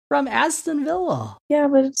fired from Aston Villa. Yeah,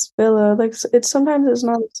 but it's Villa. Like it's sometimes it's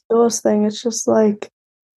not a Villa's thing. It's just like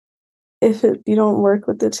if you don't work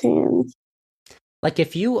with the team. Like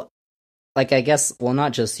if you, like I guess, well,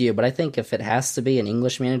 not just you, but I think if it has to be an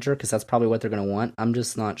English manager, because that's probably what they're going to want, I'm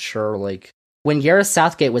just not sure, like, when Gareth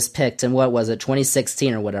Southgate was picked in, what was it,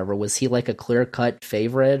 2016 or whatever, was he like a clear-cut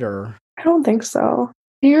favorite, or? I don't think so.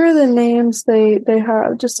 Here are the names they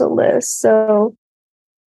have, just a list. So,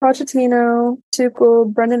 Pochettino,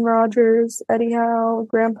 Tuchel, Brendan Rodgers, Eddie Howe,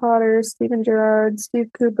 Graham Potter, Steven Gerrard,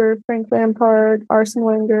 Steve Cooper, Frank Lampard, Arsene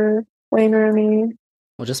Wenger, Wayne Rooney.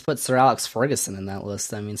 Well, just put Sir Alex Ferguson in that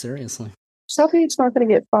list, I mean, seriously. Southgate's not going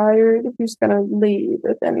to get fired if he's going to leave,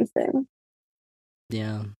 if anything.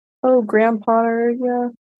 Yeah. Oh, Graham Potter, yeah.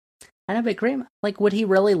 I know, but Graham, like, would he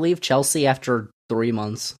really leave Chelsea after 3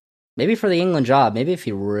 months? Maybe for the England job, maybe if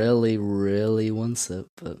he really, really wants it,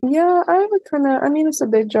 but... Yeah, I would kind of, I mean, it's a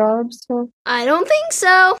big job, so... I don't think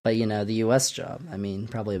so. But, you know, the U.S. job, I mean,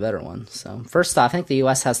 probably a better one. So, first off, I think the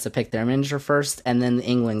U.S. has to pick their manager first, and then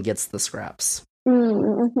England gets the scraps.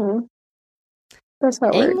 Mm-hmm. That's how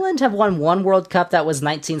it works. England have won one World Cup, that was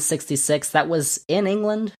 1966. That was in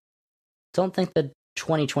England. Don't think the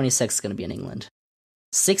 2026 is going to be in England.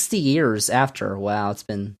 60 years after. Wow, it's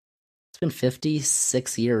been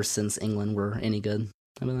 56 years since England were any good.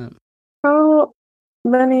 How about that? How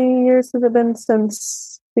many years has it been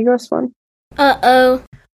since the US won? Uh-oh.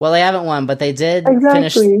 Well, they haven't won, but they did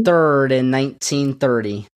finish third in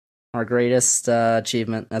 1930. Our greatest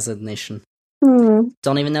achievement as a nation.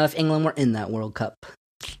 Don't even know if England were in that World Cup.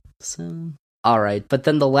 So, all right. But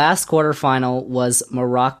then the last quarterfinal was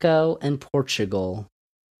Morocco and Portugal.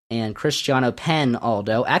 And Cristiano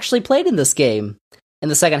Ronaldo actually played in this game in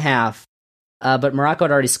the second half. But Morocco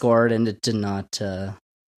had already scored, and it did not,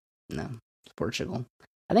 no, Portugal.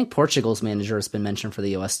 I think Portugal's manager has been mentioned for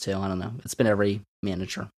the US too. I don't know. It's been every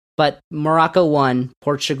manager. But Morocco won,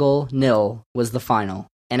 Portugal 0 was the final.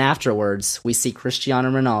 And afterwards, we see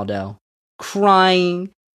Cristiano Ronaldo crying,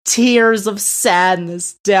 tears of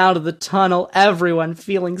sadness down to the tunnel, everyone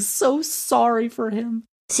feeling so sorry for him.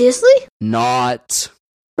 Seriously? Not.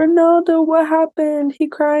 Ronaldo, what happened? He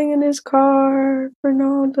crying in his car.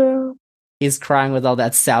 Ronaldo. He's crying with all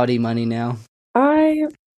that Saudi money now. I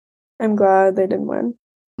am glad they didn't win.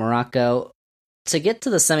 Morocco, to get to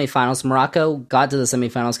the semifinals, Morocco got to the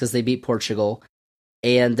semifinals because they beat Portugal,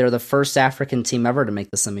 and they're the first African team ever to make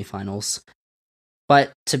the semifinals.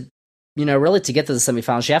 But to, really to get to the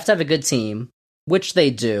semifinals, you have to have a good team, which they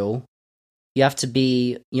do. You have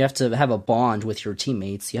to have a bond with your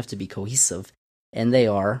teammates. You have to be cohesive, and they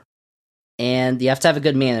are. And you have to have a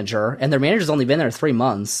good manager, and their manager's only been there 3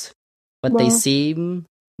 months, but they seem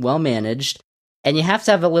well managed. And you have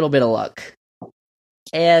to have a little bit of luck.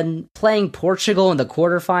 And playing Portugal in the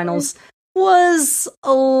quarterfinals was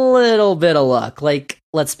a little bit of luck. Like,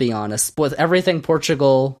 let's be honest, with everything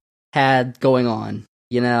Portugal had going on,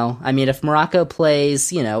 I mean, if Morocco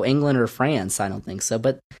plays, England or France, I don't think so.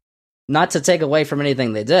 But not to take away from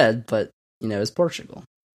anything they did, but, it's Portugal.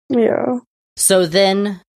 Yeah. So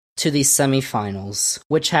then to the semifinals,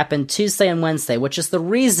 which happened Tuesday and Wednesday, which is the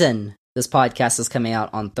reason this podcast is coming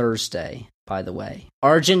out on Thursday, by the way.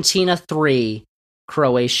 Argentina 3,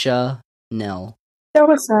 Croatia 0. That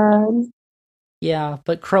was sad. Yeah,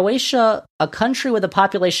 but Croatia, a country with a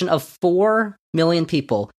population of 4 million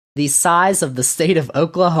people, the size of the state of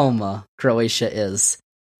Oklahoma, Croatia is.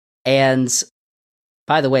 And,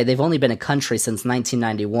 by the way, they've only been a country since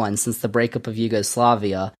 1991, since the breakup of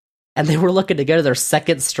Yugoslavia, and they were looking to go to their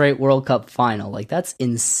second straight World Cup final. Like, that's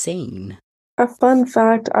insane. A fun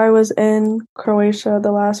fact, I was in Croatia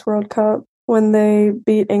the last World Cup when they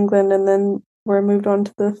beat England and then were moved on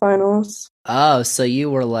to the finals. Oh, so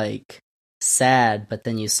you were, like, sad, but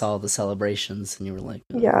then you saw the celebrations and you were like...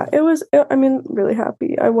 Oh. Yeah, really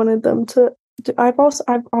happy. I wanted them to... I've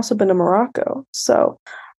also been to Morocco, so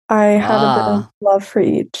I had a bit of love for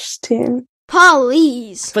each team.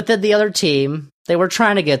 Please. But then the other team, they were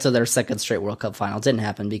trying to get to their second straight World Cup final. It didn't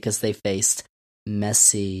happen because they faced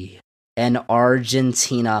Messi and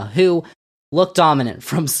Argentina, who looked dominant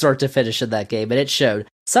from start to finish in that game, and it showed.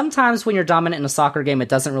 Sometimes when you're dominant in a soccer game, it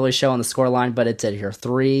doesn't really show on the scoreline, but it did here.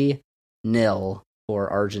 3-0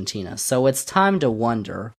 for Argentina. So it's time to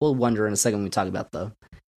wonder. We'll wonder in a second when we talk about the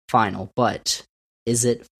final, but is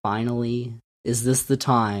this the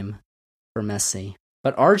time for Messi?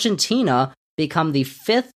 But Argentina become the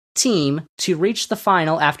 5th team to reach the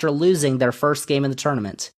final after losing their first game in the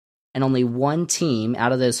tournament. And only one team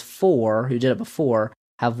out of those 4 who did it before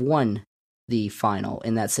have won the final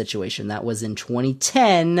in that situation. That was in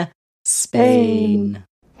 2010, Spain.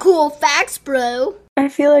 Cool facts, bro. I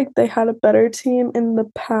feel like they had a better team in the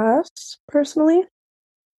past, personally,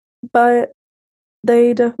 but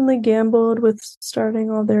they definitely gambled with starting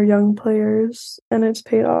all their young players, and it's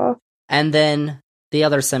paid off. And then the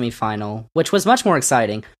other semifinal, which was much more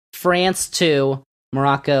exciting, France 2,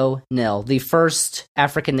 Morocco 0, the first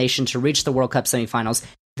African nation to reach the World Cup semifinals.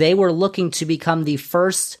 They were looking to become the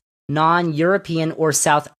first non-European or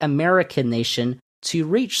South American nation to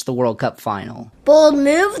reach the World Cup final. Bold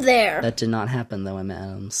move there. That did not happen, though, Emma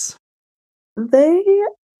Adams. They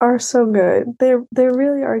are so good. They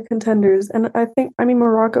really are contenders, and I mean,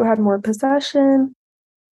 Morocco had more possession.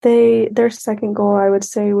 Their second goal, I would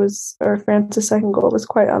say, or France's second goal was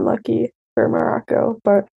quite unlucky for Morocco,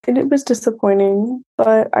 but it was disappointing.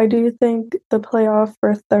 But I do think the playoff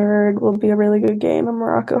for third will be a really good game, and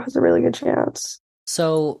Morocco has a really good chance.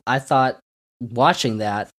 So I thought, watching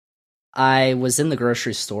that, I was in the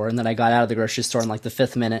grocery store, and then I got out of the grocery store in like the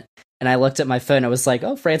 5th minute, and I looked at my phone, and I was like,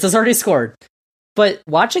 oh, France has already scored. But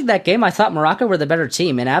watching that game, I thought Morocco were the better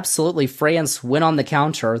team, and absolutely France went on the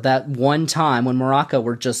counter that one time when Morocco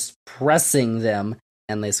were just pressing them,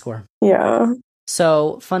 and they score. Yeah.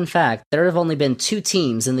 So, fun fact, there have only been 2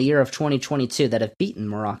 teams in the year of 2022 that have beaten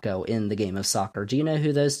Morocco in the game of soccer. Do you know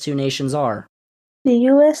who those 2 nations are? The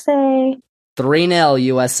USA. 3-0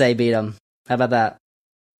 USA beat them. How about that?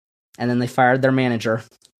 And then they fired their manager.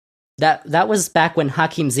 That was back when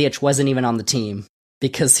Hakim Ziyech wasn't even on the team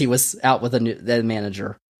because he was out with the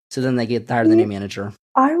manager. So then they hired the new manager.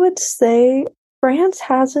 I would say France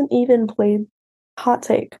hasn't even played, hot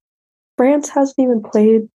take, France hasn't even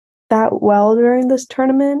played that well during this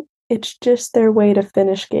tournament. It's just their way to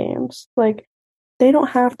finish games. Like, they don't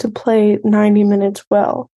have to play 90 minutes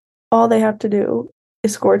well. All they have to do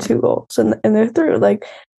is score 2 goals and they're through. Like,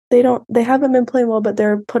 they haven't been playing well, but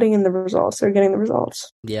they're putting in the results. They're getting the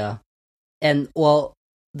results. Yeah. And, well,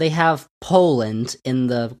 they have Poland in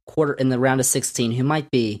the round of 16, who might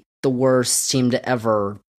be the worst team to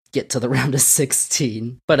ever get to the round of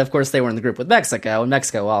 16. But of course they were in the group with Mexico, and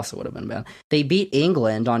Mexico also would have been bad. They beat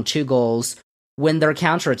England on 2 goals when they're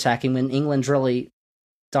counterattacking, when England's really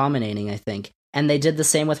dominating, I think. And they did the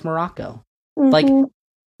same with Morocco. Mm-hmm. Like,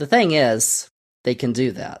 the thing is, they can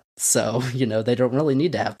do that. So, they don't really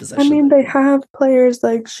need to have possession. I mean, they have players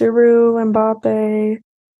like Giroud, Mbappe.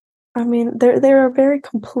 I mean, they're a very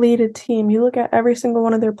completed team. You look at every single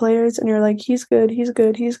one of their players and you're like, he's good, he's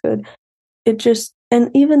good, he's good.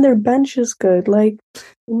 And even their bench is good. Like,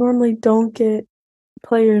 you normally don't get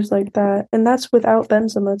players like that. And that's without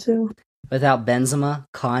Benzema, too. Without Benzema,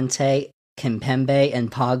 Conte, Kimpembe, and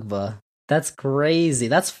Pogba. That's crazy.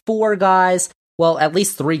 That's 4 guys. Well, at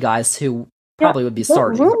least 3 guys who probably would be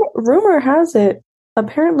starting. Rumor has it,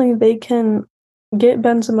 apparently they can get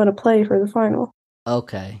Benzema to play for the final.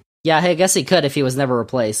 Okay. Yeah, I guess he could if he was never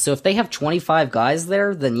replaced. So if they have 25 guys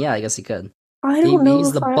there, then yeah, I guess he could. I don't know.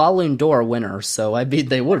 He's the Ballon d'Or winner, so I mean,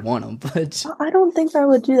 they would want him, but I don't think I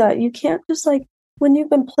would do that. You can't just, like, when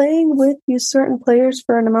you've been playing with these certain players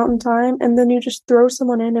for an amount of time, and then you just throw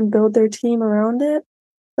someone in and build their team around it,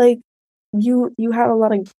 like, you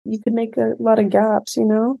could make a lot of gaps,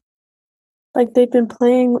 Like, they've been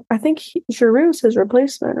playing, I think Giroud's his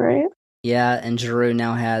replacement, right? Yeah, and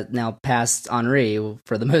Giroud now passed Henry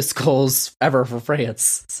for the most goals ever for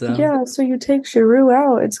France. So yeah, so you take Giroud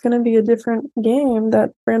out, it's going to be a different game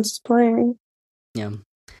that France is playing. Yeah,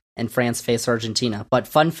 and France face Argentina. But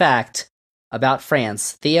fun fact about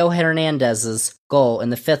France, Theo Hernandez's goal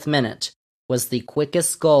in the 5th minute was the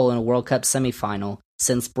quickest goal in a World Cup semifinal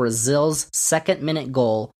since Brazil's 2nd-minute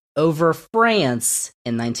goal over France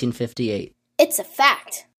in 1958. It's a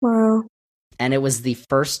fact. Wow. And it was the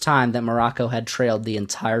first time that Morocco had trailed the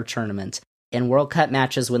entire tournament. In World Cup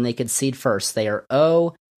matches, when they could seed first, they are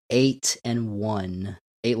 0-8-1.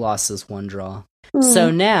 8 losses, 1 draw.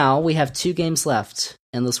 So now we have 2 games left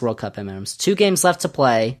in this World Cup MMs. 2 games left to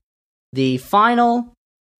play. The final,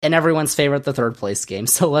 and everyone's favorite, the 3rd place game.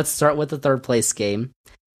 So let's start with the 3rd place game,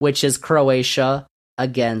 which is Croatia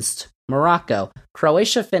against Morocco.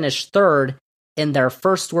 Croatia finished 3rd in their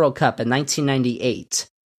first World Cup in 1998.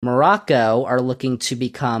 Morocco are looking to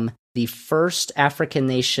become the first African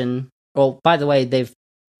nation. Well, by the way, they've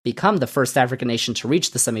become the first African nation to reach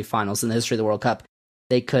the semifinals in the history of the World Cup.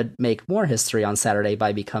 They could make more history on Saturday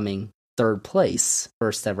by becoming 3rd place,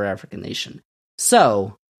 first ever African nation.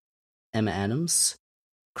 So, Emma Adams,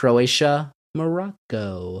 Croatia,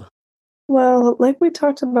 Morocco. Well, like we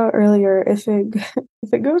talked about earlier, if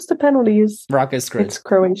it goes to penalties, Morocco's screwed. it's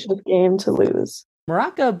Croatia's game to lose.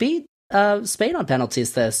 Morocco beat Spain on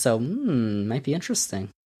penalties, though, so might be interesting.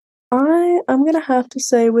 I'm gonna have to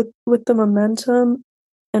say with the momentum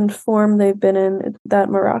and form they've been in, that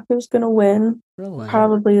Morocco's gonna win. Really?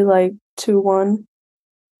 Probably like 2-1.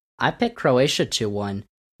 I picked Croatia 2-1.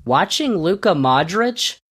 Watching Luka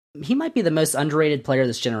Modric, he might be the most underrated player of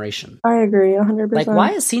this generation. I agree, 100%. Like,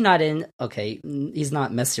 why is he not in... Okay, he's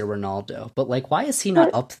not Messi or Ronaldo, but, like, why is he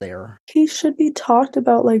not up there? He should be talked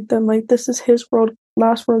about like them. Like, this is his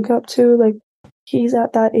last World Cup, too. Like, he's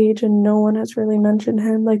at that age and no one has really mentioned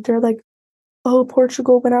him. Like, they're like, oh,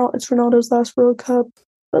 Portugal went out. It's Ronaldo's last World Cup.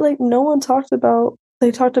 But, like, no one talked about...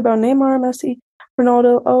 They talked about Neymar, Messi,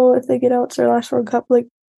 Ronaldo. Oh, if they get out, it's their last World Cup. Like,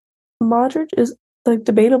 Modric is, like,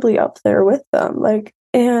 debatably up there with them. Like,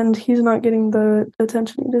 and he's not getting the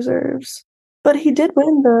attention he deserves. But he did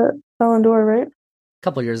win the Ballon d'Or, right? A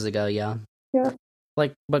couple years ago, yeah. Yeah.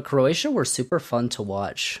 Like, but Croatia were super fun to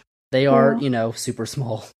watch. They are, super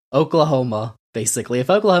small. Oklahoma, basically. If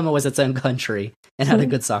Oklahoma was its own country and had a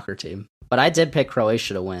good soccer team. But I did pick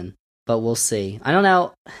Croatia to win. But we'll see. I don't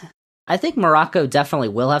know. I think Morocco definitely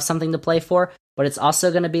will have something to play for, but it's also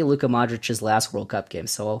going to be Luka Modric's last World Cup game.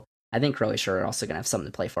 So I think Croatia are also going to have something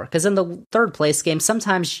to play for. Because in the third place game,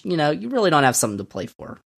 sometimes, you really don't have something to play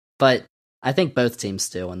for. But I think both teams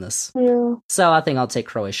do in this. Yeah. So I think I'll take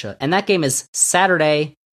Croatia. And that game is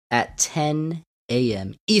Saturday at 10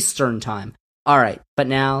 a.m. Eastern time. All right, but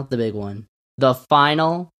now the big one. The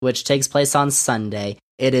final, which takes place on Sunday.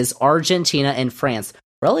 It is Argentina and France.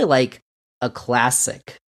 Really like a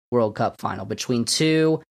classic World Cup final between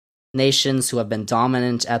two nations who have been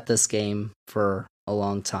dominant at this game for a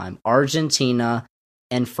long time. Argentina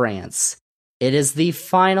and France. It is the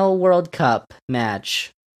final World Cup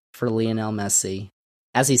match for Lionel Messi.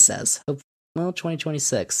 As he says,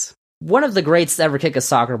 2026. One of the greats to ever kick a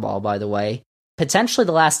soccer ball, by the way. Potentially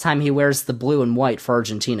the last time he wears the blue and white for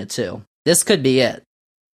Argentina, too. This could be it.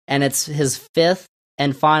 And it's his fifth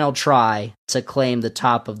and final try to claim the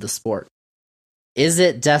top of the sport. Is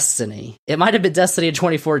it destiny? It might have been destiny in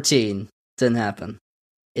 2014. Didn't happen.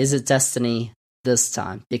 Is it destiny this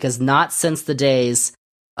time? Because not since the days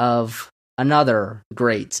of another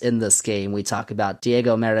great in this game we talk about,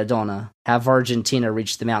 Diego Maradona, have Argentina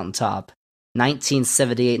reached the mountaintop.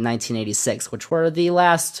 1978-1986, which were the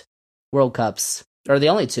last World Cups, or the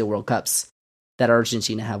only two World Cups that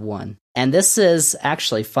Argentina have won. And this is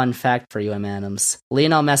actually fun fact for you, Adams.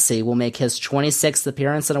 Lionel Messi will make his 26th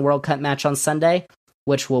appearance in a World Cup match on Sunday,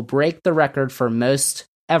 which will break the record for most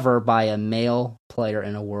ever by a male player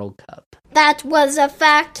in a World Cup. That was a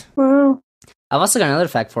fact. Wow. I've also got another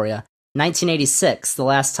fact for you. 1986, the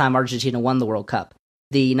last time Argentina won the World Cup.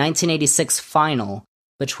 The 1986 final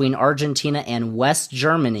between Argentina and West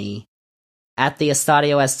Germany at the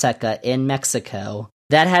Estadio Azteca in Mexico,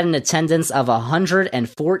 that had an attendance of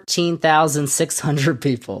 114,600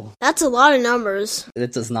 people. That's a lot of numbers.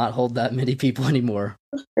 It does not hold that many people anymore.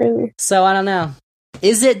 That's crazy. So I don't know.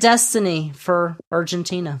 Is it destiny for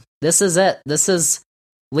Argentina? This is it. This is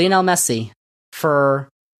Lionel Messi. For,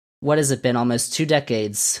 what has it been, almost 2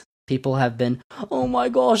 decades? People have been, oh my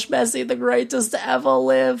gosh, Messi, the greatest to ever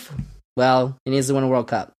live. Well, he needs to win a World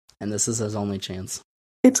Cup, and this is his only chance.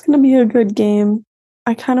 It's going to be a good game.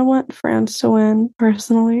 I kind of want France to win,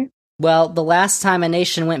 personally. Well, the last time a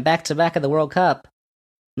nation went back-to-back at the World Cup,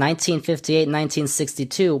 1958 and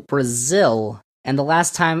 1962, Brazil. And the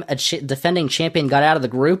last time a defending champion got out of the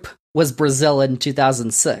group was Brazil in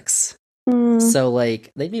 2006. So,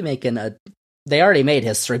 like, they'd be making they already made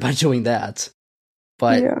history by doing that.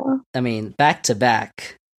 But, yeah. I mean,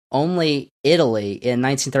 back-to-back. Only Italy in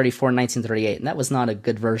 1934 and 1938, and that was not a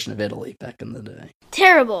good version of Italy back in the day.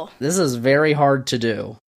 Terrible. This is very hard to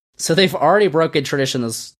do. So they've already broken tradition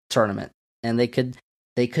this tournament, and they could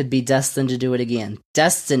be destined to do it again.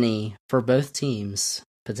 Destiny for both teams,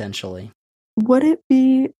 potentially. Would it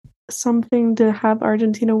be something to have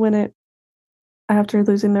Argentina win it after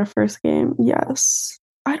losing their first game? Yes.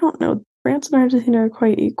 I don't know. France and Argentina are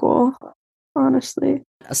quite equal, honestly.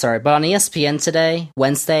 Sorry, but on ESPN today,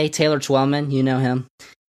 Wednesday, Taylor Twellman, you know him,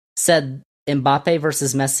 said Mbappe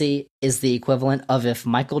versus Messi is the equivalent of if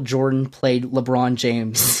Michael Jordan played LeBron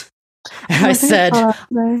James. And I said,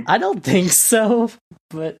 I don't think so,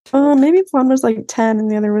 but... maybe one was like 10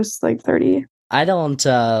 and the other was like 30. I don't,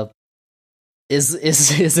 Is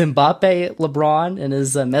Mbappe LeBron and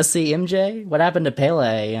is Messi MJ? What happened to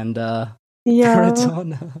Pele and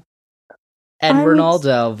Maradona? And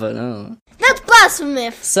Ronaldo, but... That's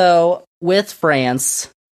blasphemous! So, with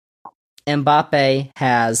France, Mbappe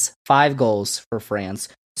has 5 goals for France.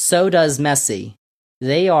 So does Messi.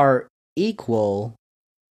 They are equal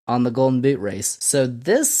on the Golden Boot race. So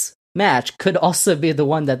this match could also be the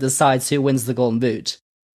one that decides who wins the Golden Boot.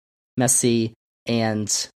 Messi and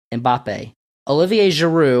Mbappe. Olivier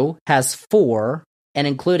Giroud has 4, and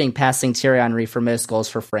including passing Thierry Henry for most goals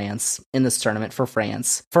for France in this tournament for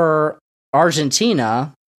France. For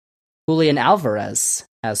Argentina, Julian Alvarez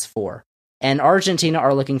has 4. And Argentina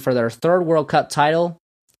are looking for their 3rd World Cup title.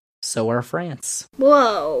 So are France.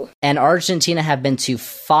 Whoa. And Argentina have been to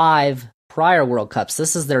 5 prior World Cups.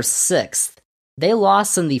 This is their 6th. They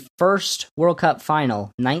lost in the first World Cup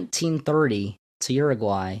final, 1930, to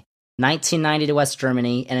Uruguay, 1990 to West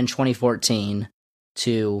Germany, and in 2014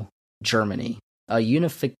 to Germany. A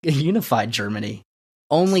unified Germany.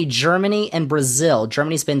 Only Germany and Brazil,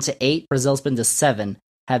 Germany's been to 8, Brazil's been to 7,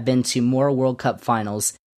 have been to more World Cup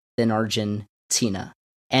finals than Argentina.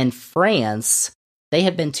 And France, they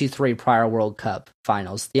have been to 3 prior World Cup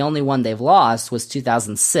finals. The only one they've lost was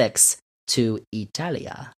 2006 to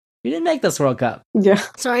Italia. You didn't make this World Cup. Yeah.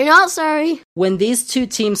 Sorry, not sorry. When these two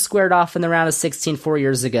teams squared off in the round of 16 4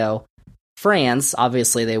 years ago, France,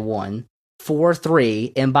 obviously they won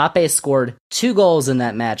 4-3. Mbappe scored 2 goals in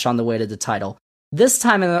that match on the way to the title. This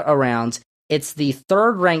time around, it's the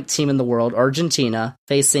 3rd-ranked team in the world, Argentina,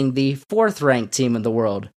 facing the 4th-ranked team in the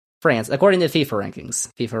world, France, according to FIFA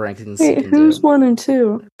rankings. Wait, who's 1 and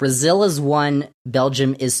 2? Brazil is 1,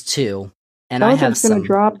 Belgium is 2. And Belgium's going to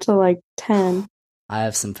drop to like 10. I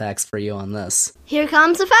have some facts for you on this. Here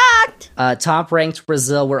comes a fact. Top-ranked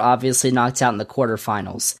Brazil were obviously knocked out in the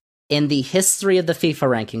quarterfinals. In the history of the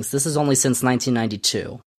FIFA rankings, this is only since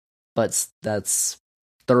 1992, but that's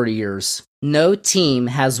 30 years. No team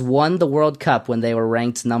has won the World Cup when they were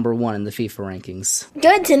ranked number 1 in the FIFA rankings.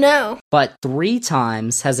 Good to know. But 3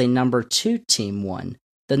 times has a number 2 team won.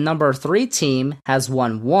 The number 3 team has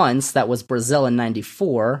won once, that was Brazil in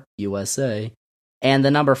 94, USA, and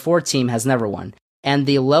the number 4 team has never won. And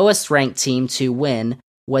the lowest ranked team to win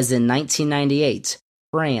was in 1998,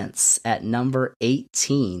 France at number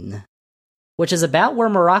 18, which is about where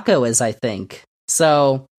Morocco is, I think.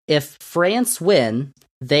 So if France win,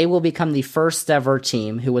 they will become the first ever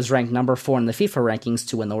team who was ranked number 4 in the FIFA rankings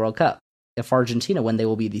to win the World Cup. If Argentina win, they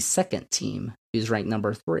will be the second team who's ranked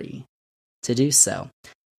number 3 to do so.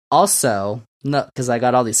 Also, because I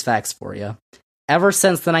got all these facts for you, ever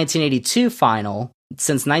since the 1982 final,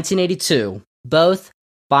 since 1982, both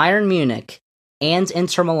Bayern Munich and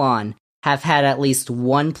Inter Milan have had at least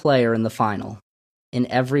 1 player in the final. In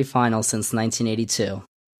every final since 1982.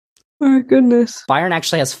 Oh, goodness. Bayern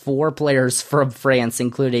actually has 4 players from France,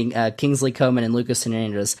 including Kingsley Coman and Lucas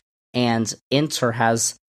Hernandez, and Inter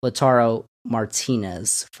has Lautaro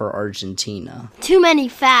Martinez for Argentina. Too many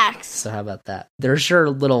facts. So how about that? There's your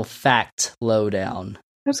little fact lowdown.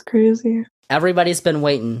 That's crazy. Everybody's been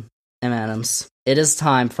waiting, M. Adams. It is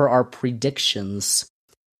time for our predictions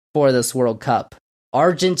for this World Cup.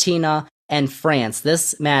 Argentina and France.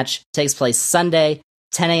 This match takes place Sunday,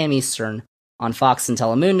 10 a.m. Eastern, on Fox and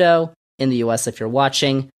Telemundo, in the U.S. if you're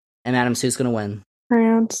watching. And Adams, who's going to win?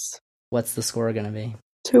 France. What's the score going to be?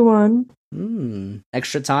 2-1.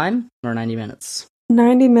 Extra time or 90 minutes?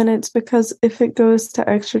 90 minutes, because if it goes to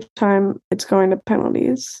extra time, it's going to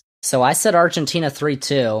penalties. So I said Argentina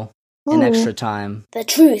 3-2 in extra time. The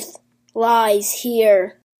truth lies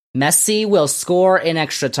here. Messi will score in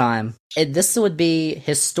extra time. This would be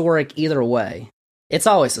historic either way. It's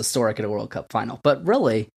always historic at a World Cup final, but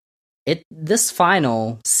really, this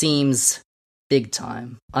final seems big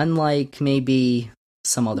time, unlike maybe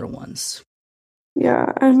some other ones.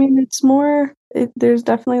 Yeah, I mean, it's more, there's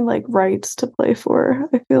definitely like rights to play for.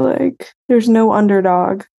 I feel like there's no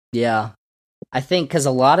underdog. Yeah. I think because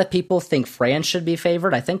a lot of people think France should be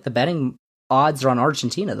favored. I think the betting odds are on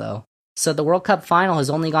Argentina, though. So the World Cup final has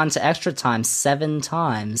only gone to extra time 7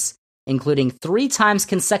 times, including 3 times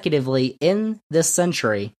consecutively in this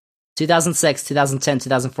century. 2006, 2010,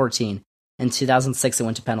 2014, and 2006 it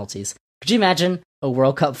went to penalties. Could you imagine a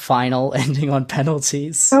World Cup final ending on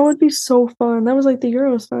penalties? That would be so fun. That was like the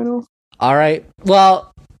Euros final. All right.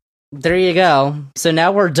 Well, there you go. So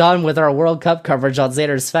now we're done with our World Cup coverage on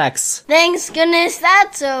Xader's Facts. Thanks goodness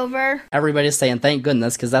that's over. Everybody's saying thank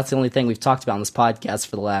goodness, because that's the only thing we've talked about on this podcast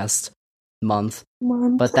for the last month.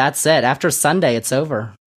 But that's it. After Sunday, it's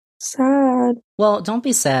over. Sad. Well, don't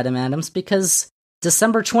be sad, M. Adams, because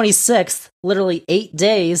December 26th, literally 8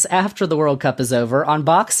 days after the World Cup is over, on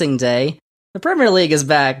Boxing Day, the Premier League is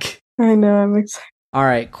back. I know, I'm excited. All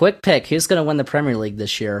right, quick pick. Who's going to win the Premier League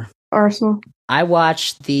this year? Arsenal. I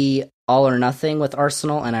watched the All or Nothing with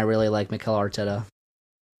Arsenal, and I really like Mikel Arteta.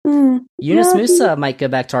 Yunus Yeah, Musa might go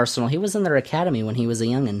back to Arsenal. He was in their academy when he was a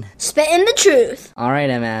youngin'. Spitting the truth. All right,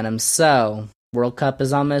 Emma Adams. So, World Cup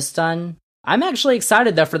is almost done. I'm actually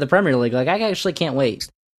excited, though, for the Premier League. Like, I actually can't wait.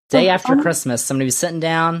 Day after Christmas, I'm going to be sitting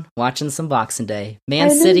down, watching some Boxing Day. Man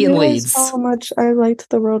City and Leeds. How much I liked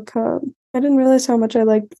the World Cup. I didn't realize how much I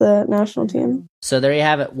liked the national team. So there you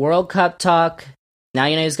have it. World Cup talk. Now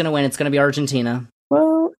you know who's going to win. It's going to be Argentina.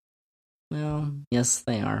 Well, yes,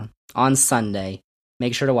 they are. On Sunday.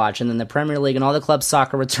 Make sure to watch. And then the Premier League and all the club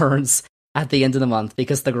soccer returns at the end of the month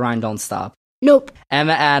because the grind don't stop. Nope.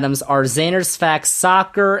 Emma Adams, our Xander's Facts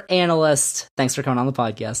soccer analyst. Thanks for coming on the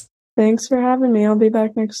podcast. thanks for having me. I'll be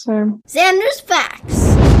back next time. Xander's Facts.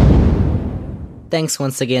 Thanks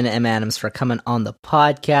once again to Emma Adams for coming on the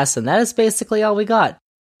podcast. And that is basically all we got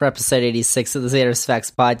for episode 86 of the Xander's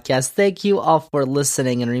Facts podcast. Thank you all for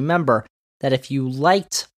listening. And remember that if you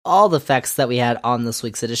liked all the facts that we had on this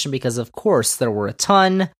week's edition, because of course there were a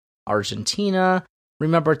ton, Argentina,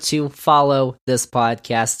 remember to follow this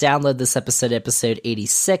podcast, download this episode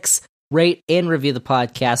 86, rate and review the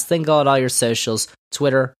podcast, then go on all your socials,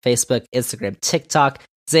 Twitter, Facebook, Instagram, TikTok.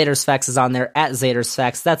 Xander's Facts is on there at Xander's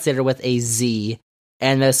Facts. That's Xander with a Z.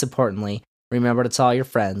 And most importantly, remember to tell your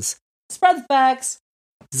friends, spread the facts.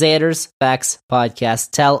 Xander's Facts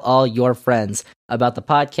Podcast. Tell all your friends about the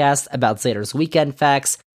podcast, about Xander's Weekend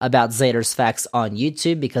Facts, about Xander's Facts on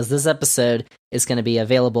YouTube, because this episode is going to be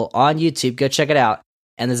available on YouTube. Go check it out.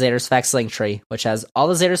 And the Xander's Facts link tree, which has all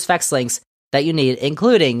the Xander's Facts links that you need,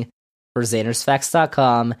 including for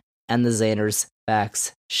Xander'sFacts.com and the Xander's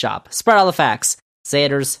Facts shop. Spread all the facts.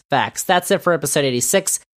 Xander's Facts. That's it for episode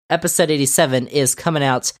 86. Episode 87 is coming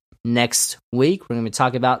out next week. We're going to be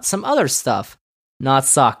talking about some other stuff, not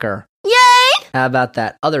soccer. Yay! How about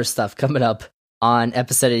that? Other stuff coming up on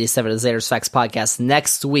episode 87 of the Xander's Facts podcast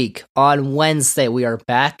next week on Wednesday. We are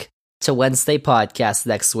back to Wednesday podcast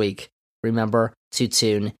next week. Remember to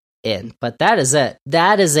tune in. But that is it.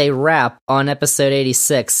 That is a wrap on episode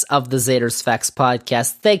 86 of the Xander's Facts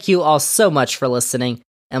podcast. Thank you all so much for listening,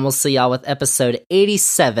 and we'll see y'all with episode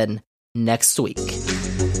 87 next week.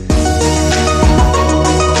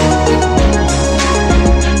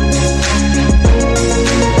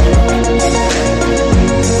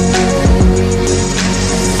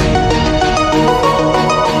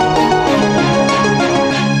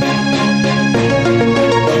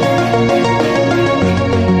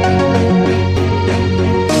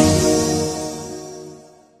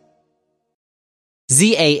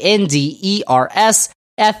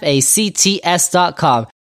 ZANDERSFACTS.com.